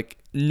guy, like,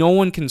 no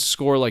one can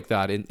score like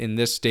that in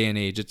this day and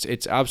age.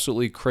 It's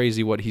absolutely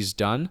crazy what he's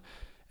done.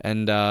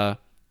 And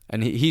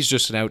he's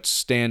just an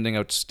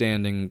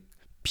outstanding,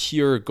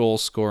 pure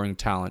goal-scoring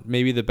talent.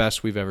 Maybe the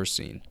best we've ever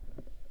seen.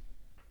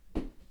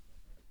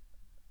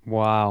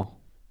 Wow.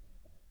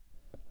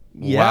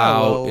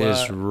 Wow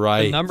is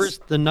right.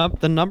 The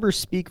numbers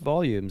speak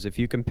volumes. If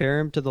you compare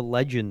him to the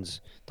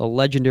legends, the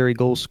legendary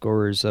goal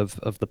scorers of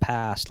the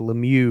past,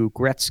 Lemieux,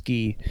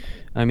 Gretzky,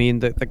 I mean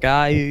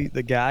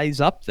the guy's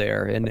up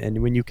there.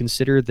 And when you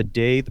consider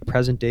the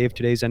present day of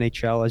today's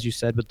NHL, as you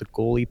said, with the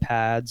goalie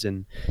pads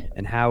and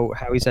how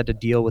he's had to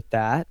deal with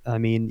that, I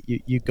mean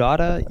you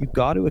gotta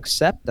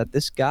accept that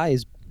this guy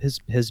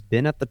has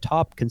been at the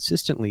top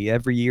consistently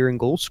every year in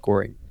goal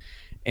scoring.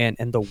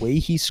 And the way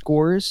he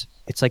scores,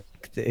 it's like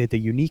the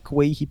unique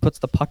way he puts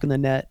the puck in the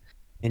net,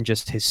 and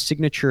just his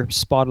signature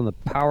spot on the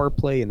power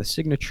play, and the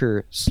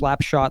signature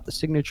slap shot, the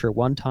signature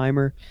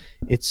one-timer.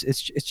 It's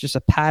just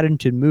a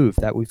patented move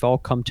that we've all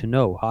come to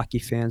know, hockey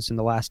fans, in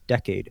the last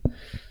decade.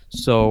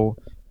 So,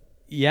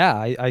 yeah,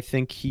 I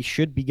think he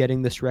should be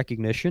getting this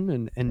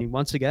recognition. And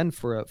once again,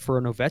 for an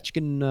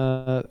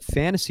Ovechkin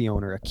fantasy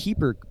owner, a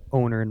keeper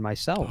owner, and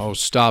myself. Oh,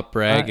 stop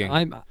bragging!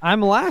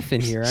 I'm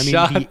laughing here. I mean,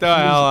 shut the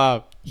hell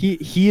up.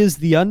 He is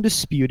the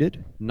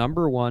undisputed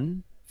number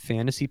one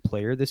fantasy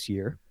player this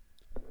year.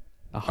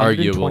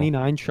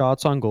 129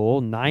 shots on goal,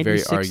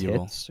 96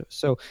 hits.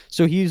 So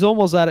he's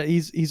almost at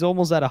he's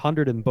almost at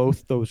 100 in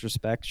both those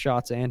respects,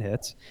 shots and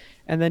hits.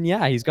 And then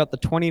he's got the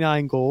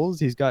 29 goals.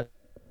 He's got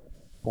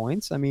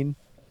points. I mean,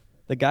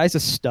 the guy's a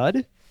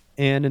stud,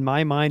 and in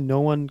my mind,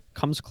 no one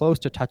comes close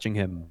to touching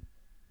him.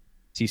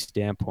 See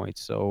standpoint.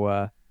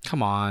 So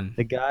come on,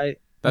 the guy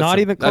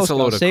even close. That's a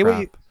load of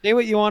crap. Say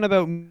what you want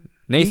about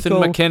Nathan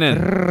Mikko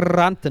McKinnon.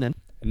 Rantanen.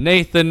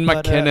 Nathan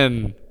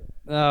McKinnon.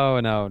 No.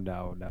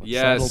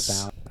 Yes.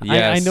 Settle down.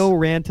 Yes. I know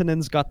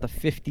Rantanen's got the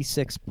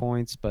 56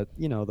 points, but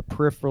the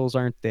peripherals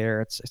aren't there.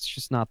 It's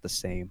just not the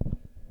same.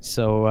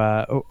 So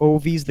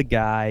Ovi's the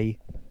guy.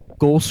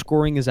 Goal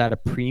scoring is at a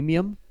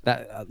premium.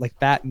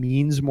 That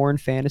means more in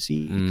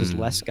fantasy because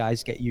less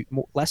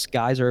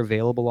guys are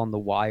available on the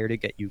wire to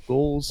get you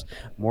goals.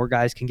 More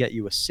guys can get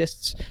you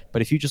assists.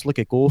 But if you just look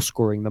at goal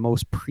scoring, the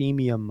most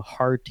premium,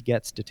 hard to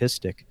get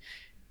statistic,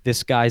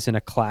 this guy's in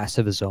a class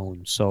of his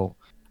own. So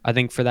I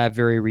think for that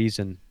very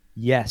reason,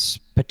 yes,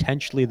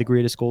 potentially the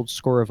greatest goal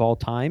scorer of all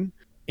time,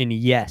 and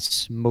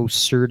yes,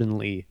 most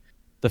certainly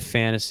the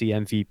fantasy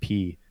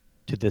MVP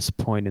to this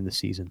point in the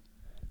season.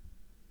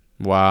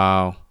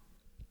 Wow.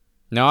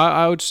 Now,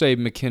 I would say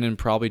McKinnon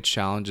probably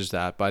challenges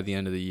that by the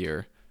end of the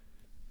year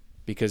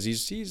because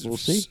we'll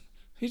see.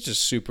 He's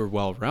just super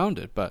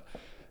well-rounded. But,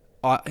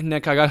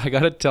 Nick, I got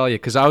to tell you,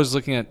 because I was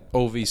looking at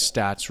Ovi's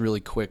stats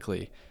really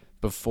quickly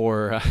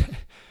before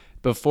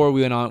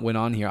we went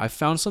on here. I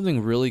found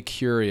something really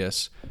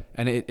curious,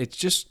 and it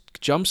just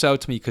jumps out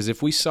to me because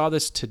if we saw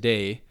this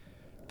today,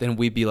 then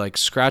we'd be like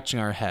scratching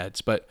our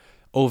heads. But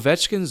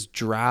Ovechkin's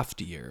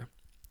draft year,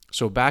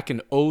 so back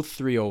in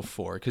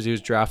 03-04, because he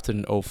was drafted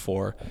in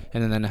 04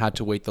 and then had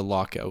to wait the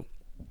lockout.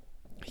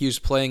 He was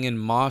playing in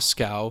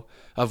Moscow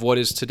of what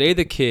is today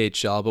the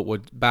KHL, but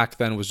what back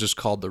then was just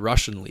called the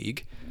Russian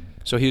League.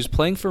 So he was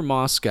playing for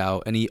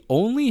Moscow, and he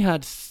only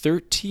had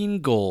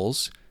 13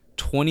 goals,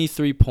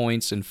 23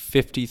 points in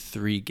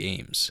 53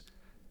 games,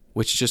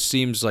 which just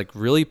seems like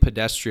really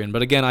pedestrian.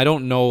 But again, I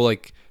don't know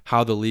like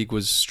how the league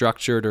was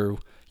structured or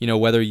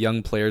whether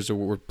young players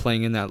were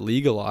playing in that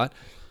league a lot.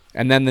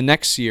 And then the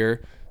next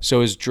year,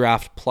 so his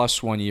draft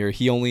plus 1 year,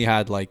 he only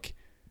had like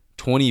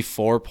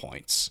 24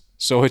 points.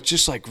 So it's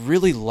just like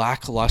really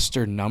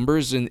lackluster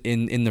numbers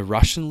in the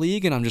Russian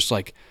league. And I'm just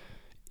like,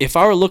 if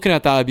I were looking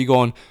at that, I'd be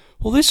going,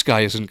 well, this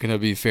guy isn't going to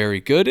be very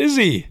good, is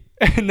he?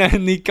 And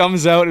then he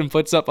comes out and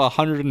puts up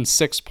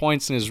 106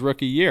 points in his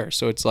rookie year.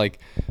 So it's like,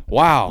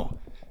 wow,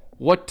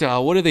 what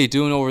are they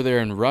doing over there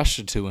in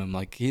Russia to him?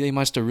 Like they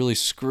must have really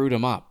screwed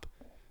him up.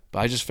 But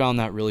I just found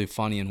that really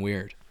funny and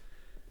weird.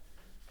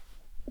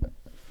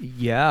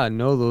 Yeah,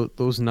 no,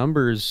 those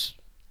numbers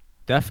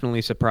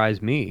definitely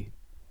surprised me.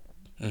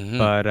 Mm-hmm.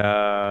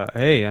 But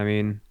hey, I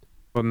mean,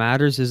 What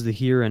matters is the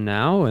here and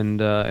now, and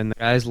the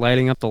guys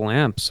lighting up the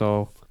lamp.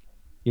 So,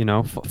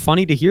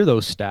 funny to hear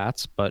those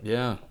stats, but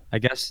Yeah. I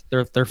guess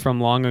they're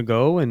from long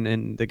ago,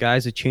 and the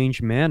guy's a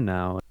changed man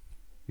now,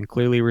 and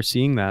clearly we're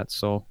seeing that.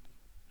 So,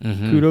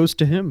 kudos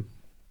to him.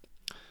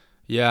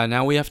 Yeah,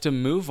 now we have to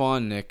move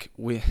on, Nick.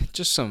 Well,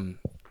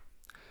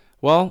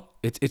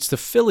 it's the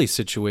Philly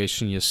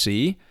situation, you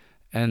see.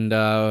 And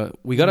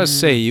we got to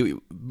say,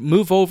 you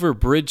move over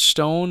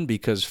Bridgestone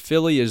because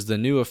Philly is the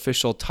new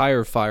official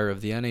tire fire of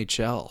the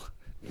NHL.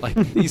 Like,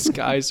 these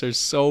guys are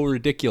so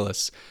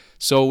ridiculous.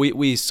 So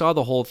we saw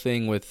the whole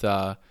thing with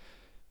GM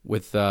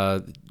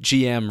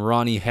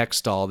Ronnie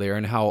Hextall there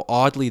and how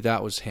oddly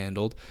that was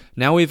handled.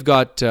 Now we've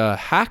got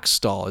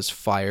Hackstall is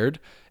fired.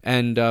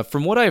 And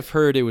from what I've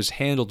heard, it was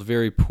handled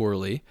very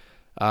poorly.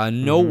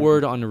 No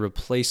word on a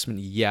replacement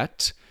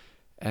yet.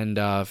 And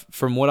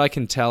from what I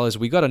can tell is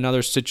we got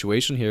another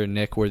situation here,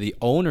 Nick, where the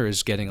owner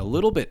is getting a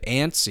little bit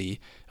antsy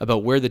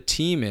about where the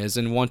team is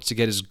and wants to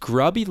get his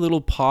grubby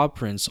little paw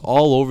prints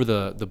all over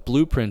the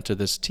blueprint of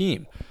this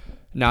team.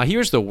 Now,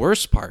 here's the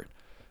worst part.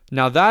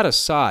 Now, that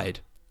aside,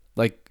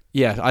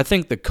 yeah, I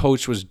think the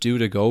coach was due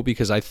to go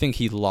because I think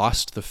he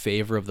lost the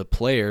favor of the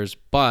players,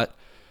 but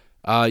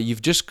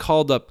you've just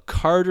called up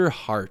Carter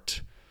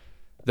Hart.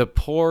 The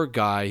poor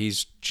guy,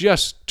 he's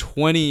just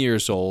 20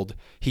 years old.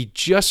 He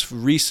just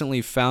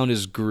recently found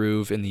his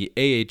groove in the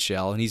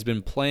AHL, and he's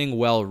been playing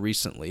well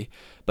recently.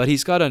 But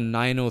he's got a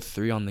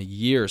 903 on the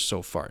year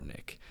so far,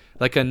 Nick.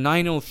 Like a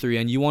 903,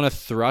 and you want to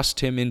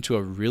thrust him into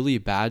a really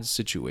bad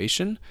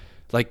situation?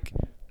 Like,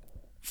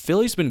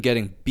 Philly's been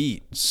getting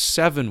beat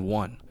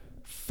 7-1,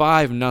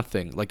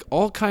 5-0, like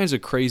all kinds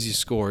of crazy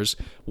scores.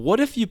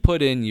 What if you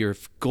put in your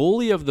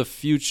goalie of the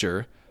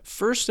future,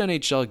 first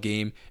NHL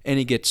game, and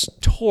he gets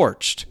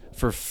torched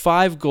for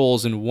 5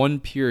 goals in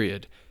 1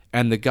 period,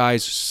 and the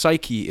guy's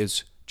psyche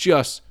is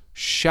just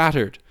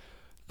shattered?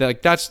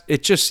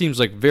 It just seems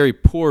like very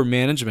poor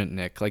management,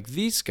 Nick. Like,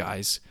 these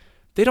guys,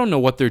 they don't know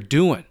what they're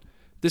doing.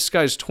 This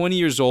guy's 20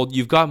 years old.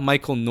 You've got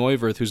Michael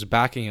Neuwirth who's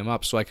backing him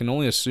up, so I can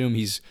only assume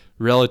he's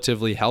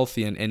relatively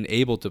healthy and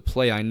able to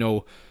play. I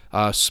know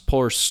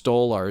poor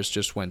Stolars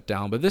just went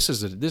down, but this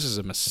is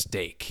a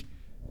mistake.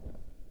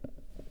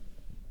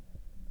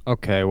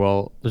 Okay,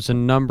 well, there's a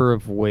number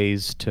of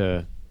ways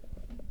to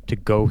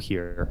go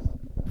here.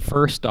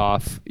 First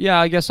off,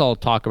 yeah, I guess I'll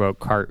talk about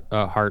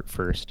Hart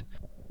first.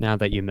 Now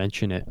that you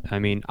mention it, I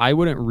mean, I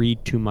wouldn't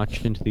read too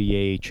much into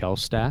the AHL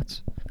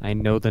stats. I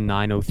know the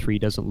 903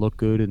 doesn't look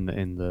good,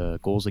 and the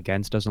goals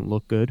against doesn't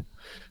look good.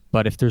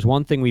 But if there's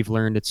one thing we've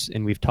learned,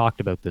 and we've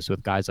talked about this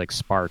with guys like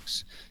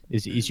Sparks,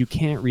 is you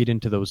can't read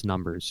into those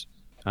numbers.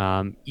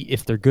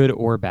 If they're good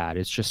or bad,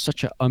 it's just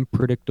such an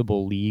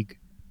unpredictable league.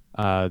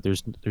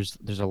 There's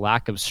a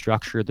lack of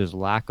structure. There's a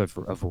lack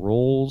of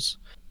roles.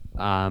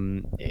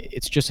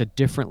 It's just a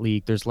different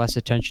league. There's less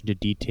attention to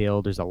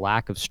detail. There's a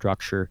lack of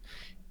structure.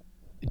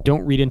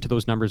 Don't read into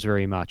those numbers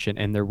very much.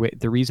 And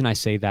the reason I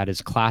say that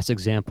is class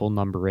example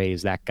number A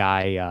is that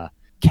guy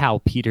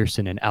Cal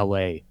Peterson in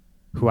LA,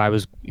 who I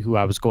was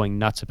going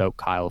nuts about,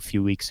 Kyle, a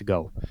few weeks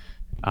ago.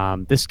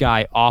 This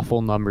guy,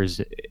 awful numbers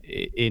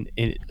in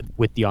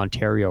with the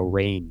Ontario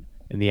Reign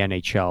in the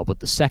NHL, but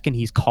the second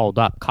he's called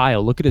up,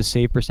 Kyle, look at his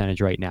save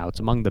percentage right now.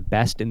 It's among the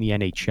best in the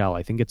NHL.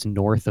 I think it's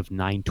north of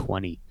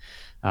 920.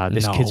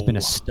 This kid's been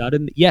a stud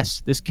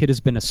this kid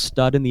has been a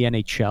stud in the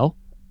NHL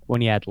when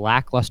he had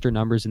lackluster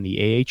numbers in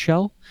the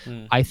AHL.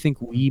 I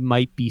think we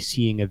might be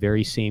seeing a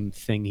very same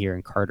thing here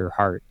in Carter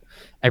Hart.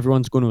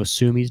 Everyone's going to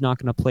assume he's not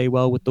going to play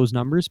well with those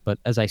numbers, but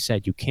as I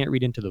said, you can't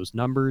read into those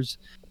numbers.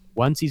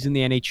 Once he's in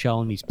the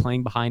NHL and he's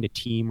playing behind a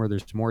team where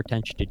there's more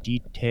attention to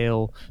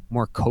detail,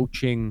 more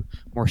coaching,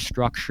 more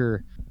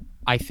structure,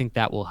 I think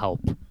that will help.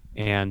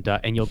 And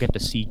you'll get to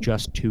see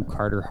just who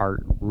Carter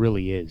Hart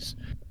really is.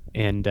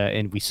 And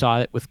we saw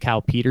it with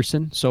Cal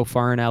Peterson so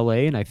far in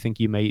LA, and I think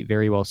you may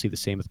very well see the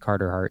same with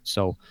Carter Hart.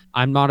 So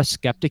I'm not a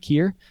skeptic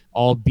here,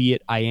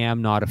 albeit I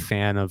am not a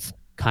fan of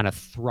kind of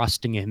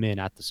thrusting him in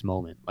at this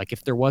moment. Like,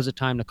 if there was a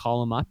time to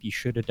call him up, you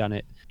should have done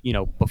it,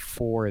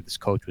 before this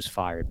coach was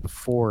fired,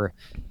 before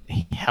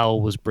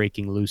hell was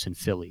breaking loose in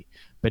Philly.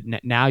 But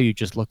now you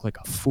just look like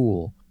a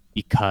fool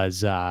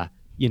because, the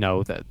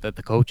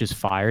coach is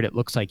fired. It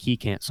looks like he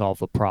can't solve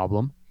the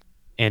problem.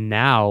 And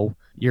now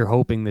you're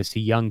hoping this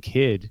young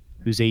kid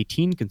who's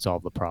 18 can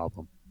solve the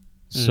problem.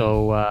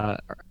 So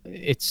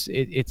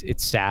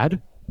it's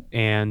sad.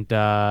 And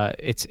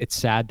it's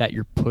sad that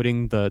you're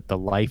putting the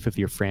life of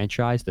your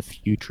franchise, the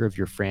future of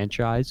your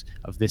franchise,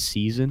 of this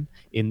season,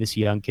 in this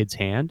young kid's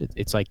hand.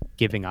 It's like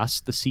giving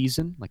us the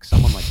season, like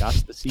someone like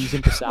us the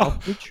season to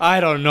salvage. I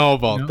don't know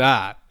about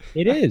that.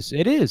 It is,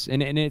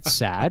 and it's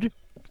sad.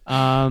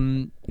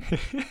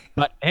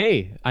 But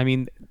hey, I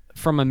mean,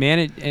 from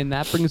and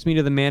that brings me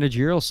to the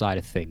managerial side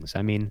of things.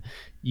 I mean,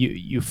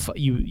 you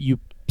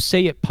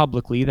say it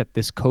publicly that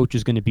this coach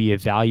is going to be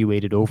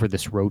evaluated over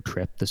this road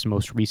trip, this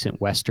most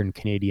recent Western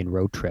Canadian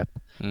road trip.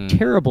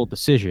 Terrible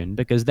decision,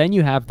 because then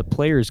you have the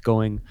players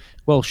going,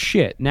 well,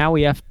 shit, now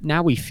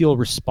we feel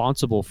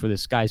responsible for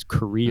this guy's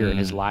career and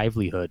his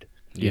livelihood.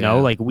 You know,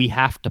 Yeah. like we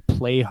have to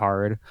play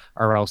hard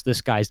or else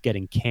this guy's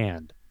getting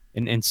canned.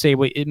 And say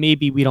what it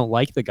maybe we don't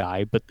like the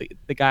guy, but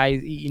the guy,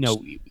 you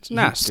know, It's it's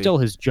nasty. still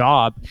his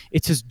job.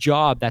 It's his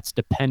job that's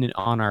dependent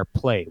on our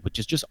play, which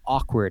is just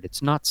awkward.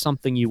 It's not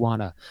something you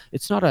wanna.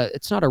 It's not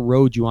a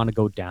road you want to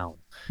go down.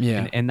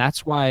 Yeah. And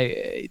that's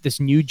why this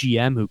new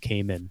GM who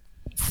came in,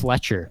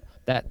 Fletcher,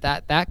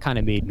 that kind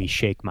of made me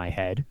shake my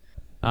head.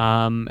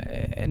 And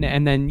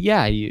then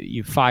yeah,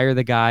 you fire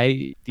the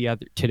guy the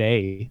other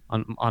today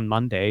on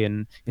Monday,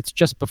 and it's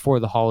just before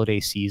the holiday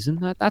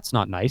season. That's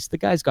not nice. The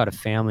guy's got a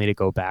family to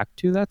go back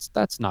to.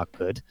 That's not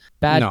good.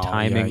 Bad No, yeah,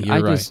 timing.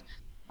 you're right.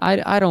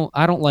 I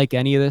don't like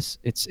any of this.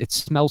 It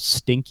smells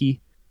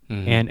stinky.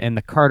 Mhm. And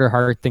the Carter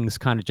Hart thing's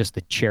kind of just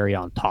the cherry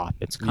on top.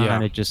 It's kind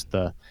Yeah. of just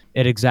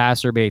it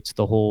exacerbates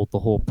the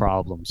whole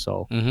problem.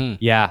 So Mhm.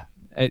 yeah,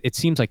 it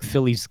seems like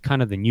Philly's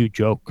kind of the new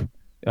joke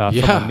from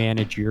Yeah. a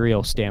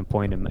managerial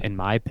standpoint, in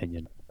my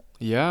opinion.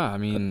 Yeah, I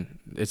mean,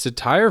 it's a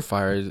tire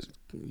fire.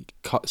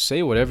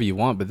 Say whatever you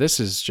want, but this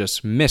is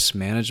just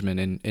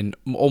mismanagement in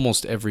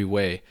almost every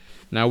way.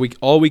 Now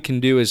all we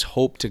can do is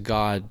hope to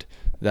God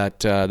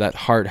that that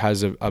Hart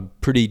has a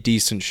pretty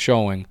decent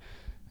showing,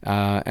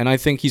 and I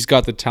think he's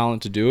got the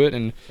talent to do it.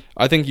 And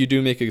I think you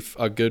do make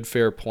a good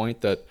fair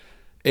point that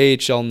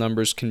AHL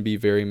numbers can be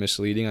very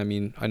misleading. I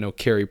mean, I know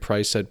Carey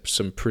Price had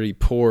some pretty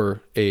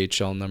poor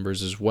AHL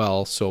numbers as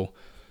well, so.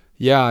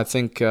 Yeah, I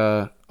think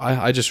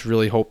I just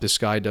really hope this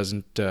guy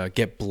doesn't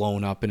get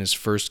blown up in his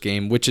first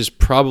game, which is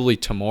probably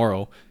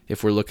tomorrow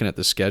if we're looking at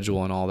the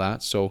schedule and all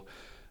that. So,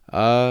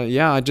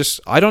 yeah,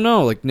 I don't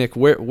know. Like Nick,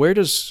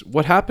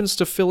 what happens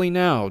to Philly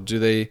now?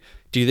 Do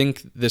you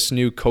think this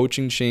new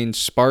coaching change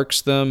sparks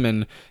them,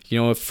 and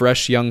a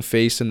fresh young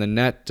face in the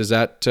net, does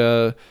that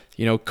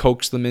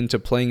coax them into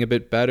playing a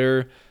bit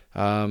better?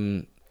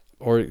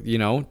 Or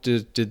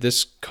did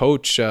this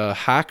coach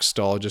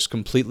Hackstall just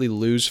completely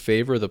lose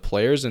favor of the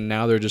players, and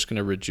now they're just going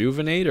to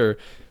rejuvenate? Or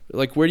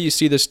like, where do you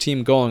see this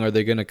team going? Are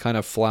they going to kind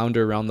of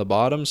flounder around the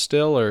bottom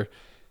still? Or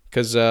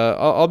because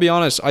I'll be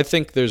honest, I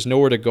think there's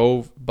nowhere to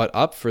go but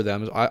up for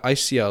them. I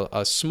see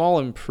a small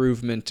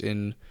improvement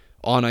in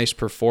on ice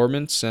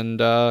performance, and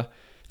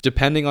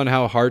depending on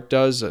how Hart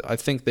does, I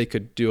think they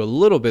could do a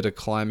little bit of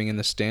climbing in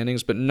the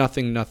standings, but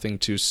nothing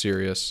too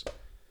serious.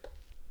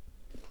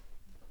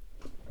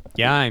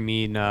 Yeah, I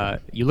mean,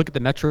 you look at the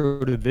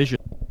Metro Division.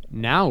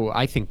 Now,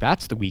 I think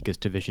that's the weakest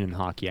division in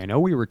hockey. I know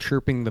we were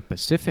chirping the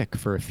Pacific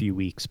for a few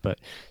weeks, but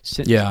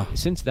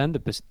since then,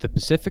 the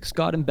Pacific's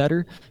gotten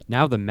better.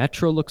 Now the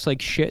Metro looks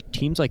like shit.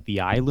 Teams like the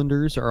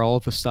Islanders are all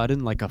of a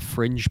sudden like a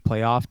fringe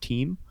playoff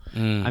team.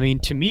 I mean,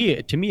 to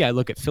me, I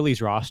look at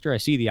Philly's roster. I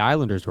see the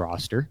Islanders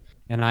roster,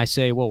 and I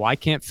say, well, why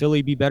can't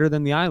Philly be better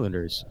than the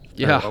Islanders?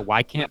 Yeah. Or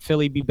why can't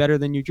Philly be better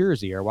than New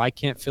Jersey? Or why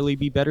can't Philly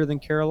be better than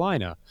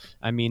Carolina?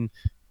 I mean,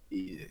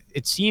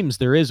 it seems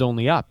there is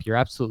only up. You're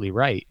absolutely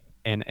right.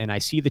 And I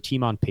see the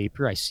team on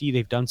paper. I see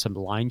they've done some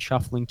line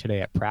shuffling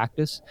today at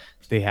practice.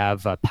 They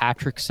have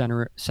Patrick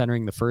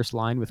centering the first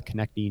line with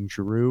connecting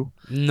Giroux.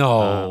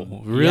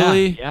 No,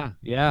 really?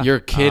 Yeah. You're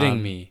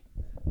kidding me.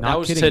 Not That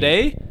was kidding.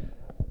 today?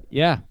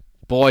 Yeah.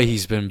 Boy,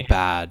 he's been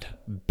bad.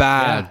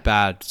 Yeah.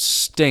 Bad.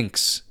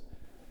 Stinks.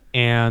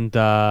 And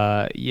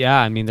I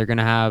mean, they're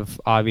gonna have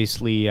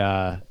obviously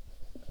they're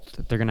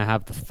gonna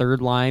have the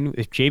third line.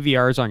 If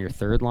JVR is on your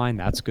third line,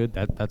 that's good.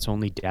 That's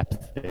only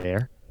depth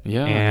there.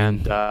 Yeah.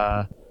 And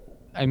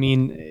I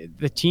mean,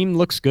 the team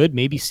looks good.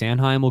 Maybe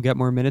Sanheim will get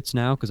more minutes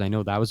now because I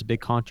know that was a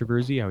big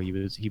controversy. How he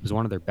was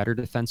one of their better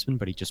defensemen,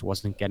 but he just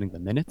wasn't getting the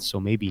minutes. So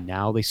maybe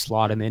now they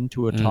slot him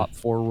into a top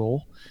four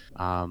role.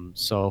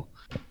 So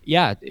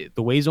yeah,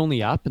 the way's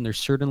only up, and there's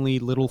certainly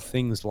little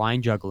things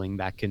line juggling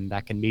that can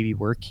maybe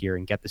work here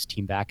and get this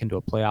team back into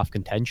a playoff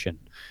contention.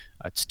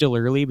 It's still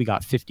early. We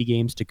got 50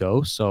 games to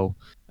go, so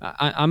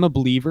I'm a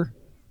believer.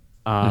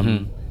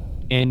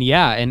 And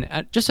yeah,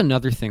 and just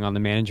another thing on the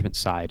management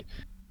side,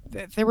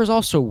 there was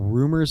also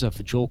rumors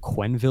of Joel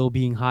Quenneville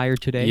being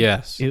hired today.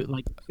 Yes. They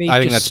I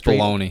think just that's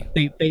baloney.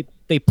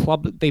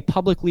 They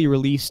publicly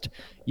released,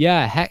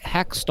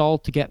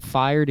 Hextall to get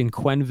fired and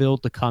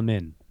Quenneville to come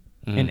in.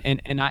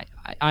 And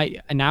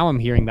I now I'm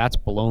hearing that's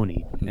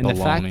baloney. And the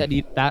fact that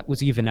that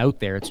was even out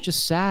there, it's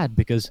just sad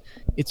because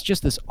it's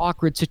just this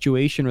awkward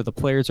situation where the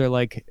players are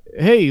like,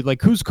 hey,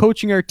 like who's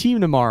coaching our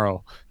team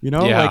tomorrow?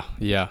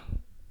 Yeah.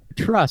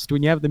 Trust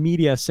when you have the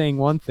media saying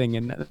one thing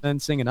and then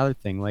saying another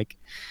thing. Like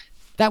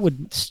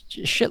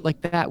shit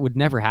like that would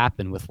never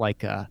happen with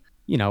like a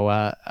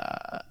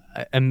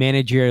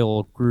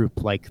managerial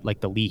group like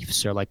the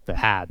Leafs or like the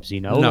Habs,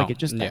 No, like it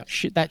just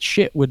that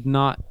shit would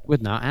not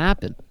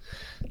happen.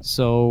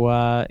 So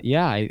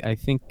I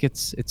think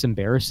it's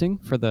embarrassing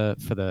for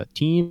the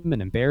team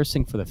and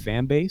embarrassing for the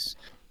fan base,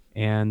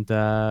 and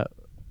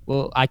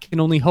well, I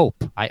can only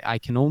hope. I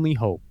can only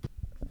hope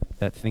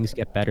that things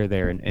get better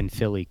there in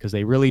Philly because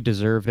they really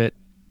deserve it.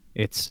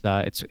 It's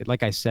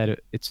like I said,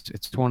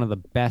 it's one of the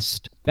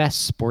best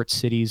sports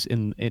cities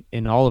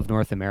in all of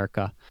North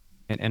America,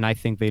 and I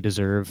think they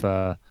deserve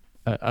a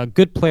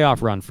good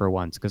playoff run for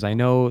once because I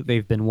know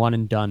they've been one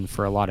and done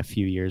for a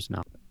few years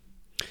now.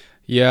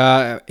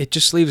 Yeah, it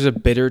just leaves a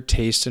bitter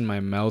taste in my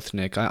mouth,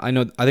 Nick. I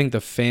think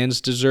the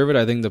fans deserve it.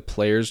 I think the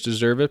players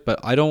deserve it, but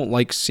I don't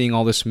like seeing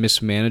all this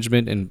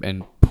mismanagement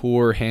and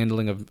poor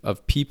handling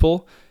of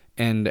people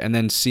and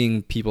then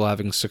seeing people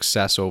having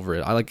success over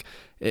it. I like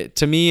it,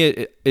 to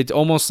me it's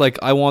almost like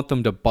I want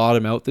them to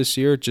bottom out this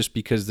year just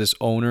because this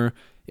owner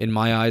in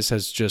my eyes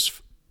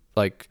has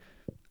like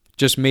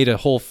just made a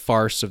whole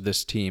farce of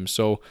this team.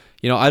 So,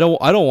 I don't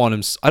want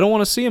him. I don't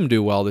want to see him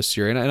do well this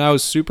year. And I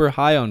was super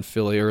high on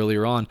Philly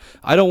earlier on.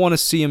 I don't want to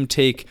see him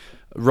take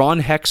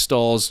Ron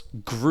Hextall's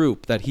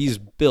group that he's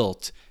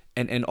built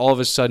and all of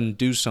a sudden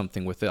do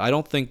something with it. I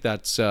don't think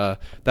that's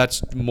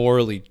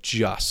morally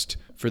just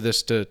for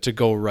this to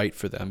go right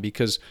for them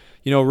because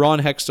Ron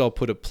Hextall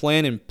put a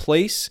plan in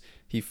place.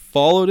 He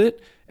followed it,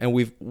 and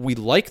we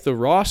like the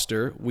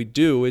roster. We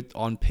do it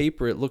on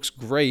paper. It looks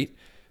great.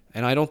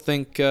 And I don't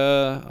think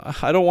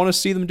I don't want to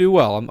see them do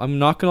well. I'm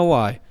not gonna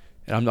lie,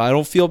 and I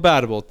don't feel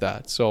bad about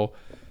that. So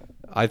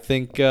I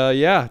think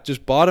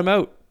just bottom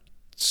out,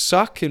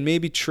 suck, and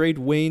maybe trade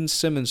Wayne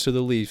Simmons to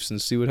the Leafs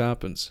and see what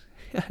happens.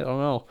 I don't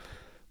know,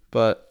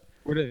 but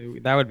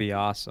That would be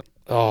awesome.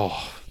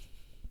 oh,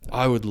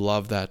 I would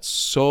love that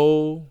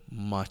so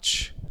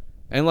much.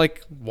 And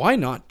why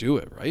not do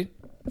it, right?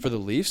 For the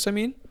Leafs, I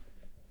mean.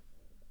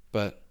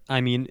 But I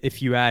mean,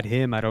 if you add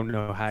him, I don't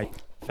know how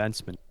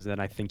defenseman. Then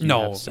I think you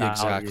have salary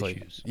exactly.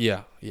 issues.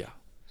 Yeah.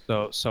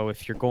 So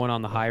if you're going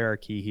on the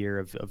hierarchy here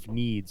of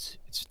needs,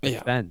 it's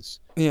defense.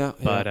 Yeah.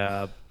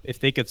 But if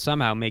they could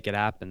somehow make it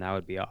happen, that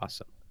would be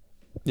awesome.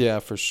 Yeah,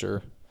 for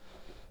sure.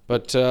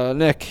 But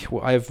Nick,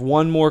 I have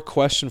one more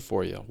question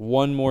for you.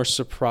 One more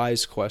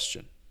surprise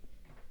question.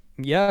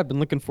 Yeah, I've been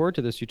looking forward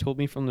to this. You told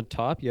me from the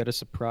top you had a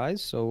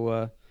surprise.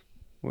 So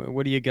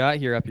what do you got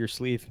here up your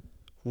sleeve?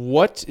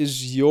 What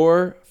is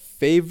your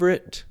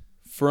favorite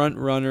front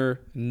runner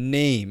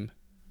name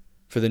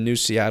for the new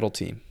Seattle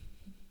team?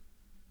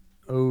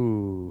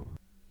 Oh.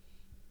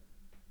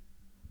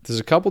 There's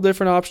a couple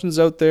different options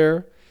out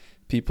there.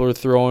 People are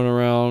throwing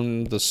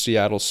around the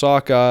Seattle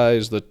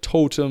Sockeyes, the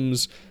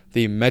Totems,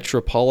 the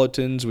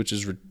Metropolitans, which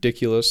is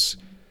ridiculous.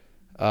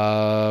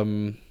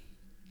 I've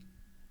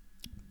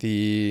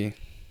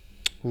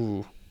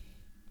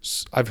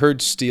heard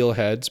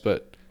Steelheads,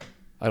 but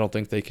I don't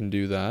think they can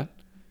do that.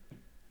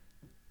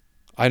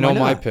 I know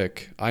my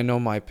pick.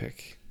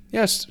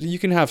 Yes, you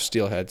can have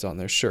Steelheads on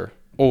there, sure.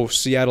 Oh,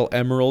 Seattle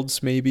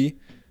Emeralds, maybe.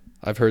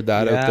 I've heard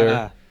that out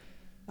there.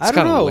 I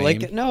don't know.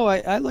 Lame.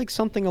 I like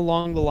something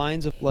along the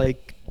lines of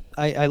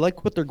I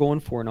like what they're going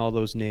for in all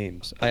those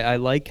names. I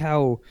like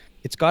how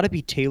it's got to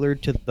be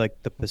tailored to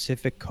the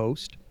Pacific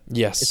Coast.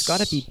 Yes. It's got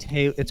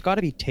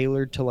to be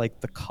tailored to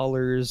the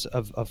colors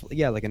of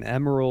like an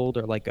emerald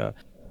or like a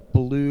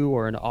blue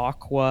or an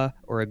aqua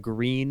or a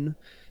green.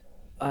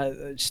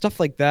 Stuff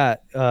like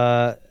that.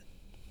 I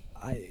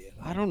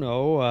don't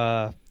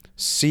know.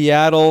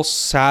 Seattle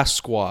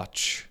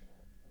Sasquatch.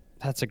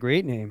 That's a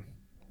great name.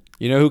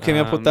 You know who came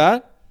up with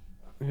that?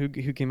 Who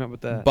came up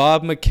with that?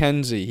 Bob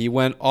McKenzie. He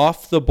went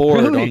off the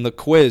board Really? on the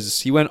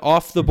quiz. He went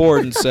off the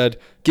board and said,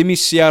 "Give me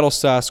Seattle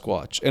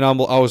Sasquatch." And I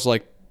was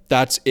like,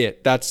 "That's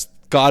it. That's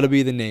got to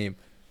be the name.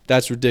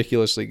 That's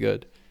ridiculously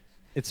good."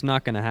 It's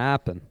not going to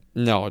happen.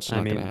 No, it's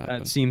not going to That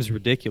happen. seems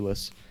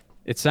ridiculous.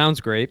 It sounds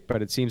great,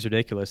 but it seems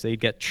ridiculous. They'd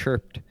get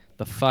chirped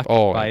the fuck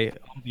Oh. by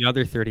all the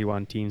other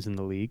 31 teams in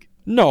the league.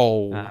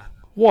 No.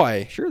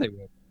 Why? Sure they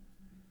would.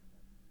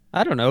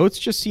 I don't know. It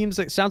just sounds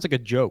like a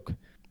joke.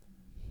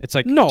 It's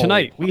like No.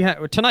 tonight we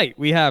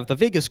have the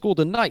Vegas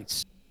Golden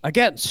Knights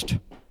against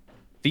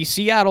the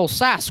Seattle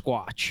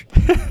Sasquatch.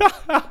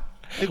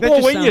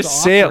 Well, when you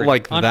say it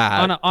like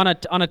that. on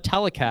a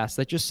telecast,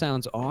 that just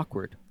sounds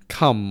awkward.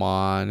 Come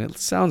on. It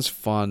sounds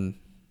fun.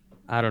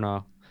 I don't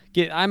know.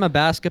 I'm a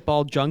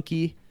basketball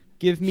junkie.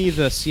 Give me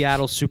the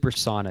Seattle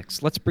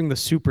Supersonics. Let's bring the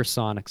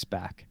Supersonics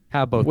back.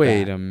 How about that?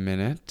 Wait a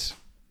minute.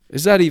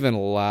 Is that even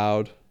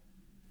allowed?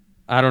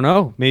 I don't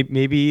know.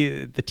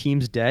 Maybe the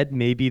team's dead.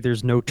 Maybe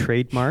there's no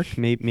trademark.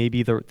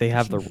 Maybe they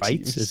have the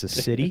rights as a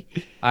city.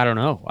 I don't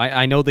know.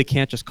 I know they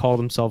can't just call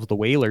themselves the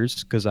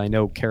Whalers because I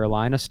know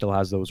Carolina still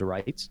has those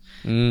rights.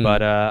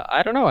 But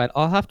I don't know.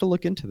 I'll have to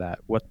look into that.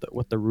 What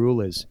the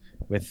rule is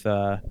with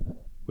other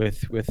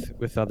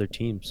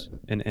teams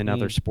and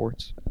other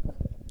sports.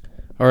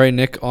 All right,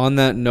 Nick, on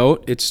that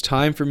note, it's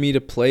time for me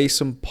to play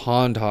some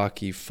pond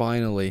hockey,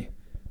 finally.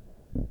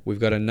 We've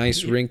got a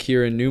nice rink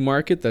here in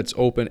Newmarket that's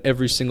open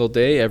every single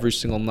day, every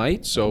single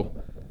night, so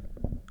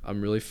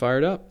I'm really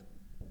fired up.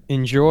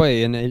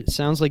 Enjoy, and it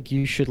sounds like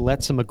you should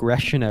let some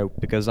aggression out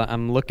because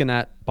I'm looking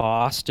at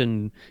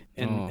Boston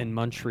and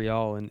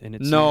Montreal, and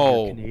it's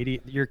No.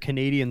 your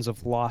Canadians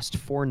have lost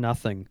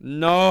 4-0.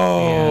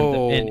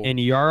 No. And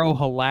Yarrow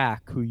Halak,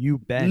 who you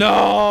bet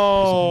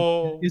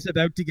No. is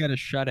about to get a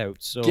shutout.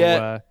 So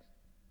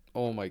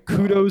Oh my God.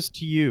 kudos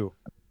to you.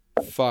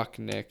 Fuck,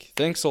 Nick.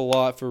 Thanks a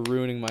lot for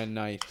ruining my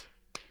night.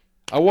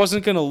 I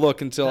wasn't going to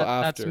look until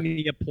after. That's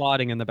me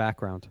applauding in the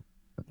background.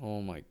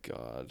 Oh my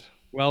God.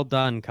 Well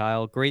done,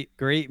 Kyle. Great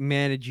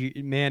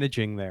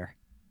managing there.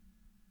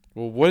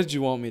 Well, what did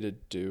you want me to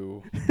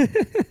do?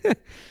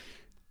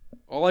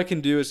 All I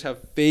can do is have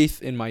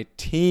faith in my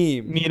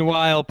team.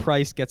 Meanwhile,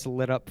 Price gets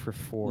lit up for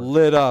 4.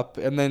 Lit up,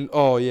 and then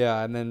oh,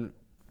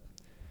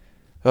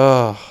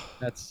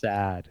 That's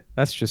sad.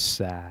 That's just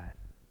sad.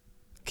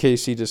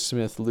 Casey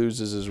DeSmith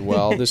loses as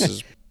well. This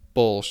is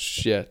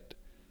bullshit.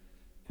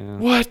 Yeah.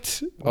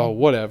 What? Oh,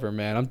 whatever,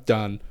 man. I'm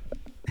done.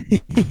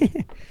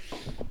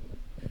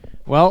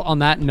 Well, on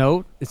that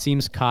note, it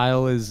seems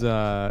Kyle is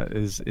out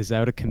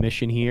of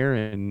commission here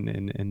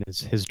and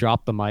has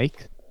dropped the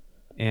mic.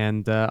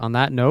 And on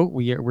that note,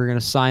 we're going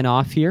to sign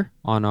off here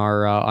on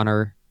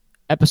our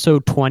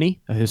episode 20,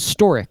 a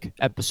historic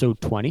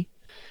episode 20.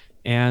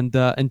 And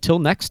until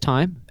next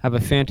time, have a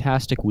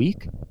fantastic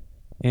week.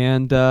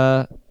 And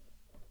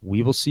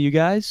we will see you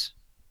guys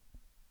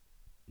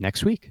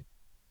next week.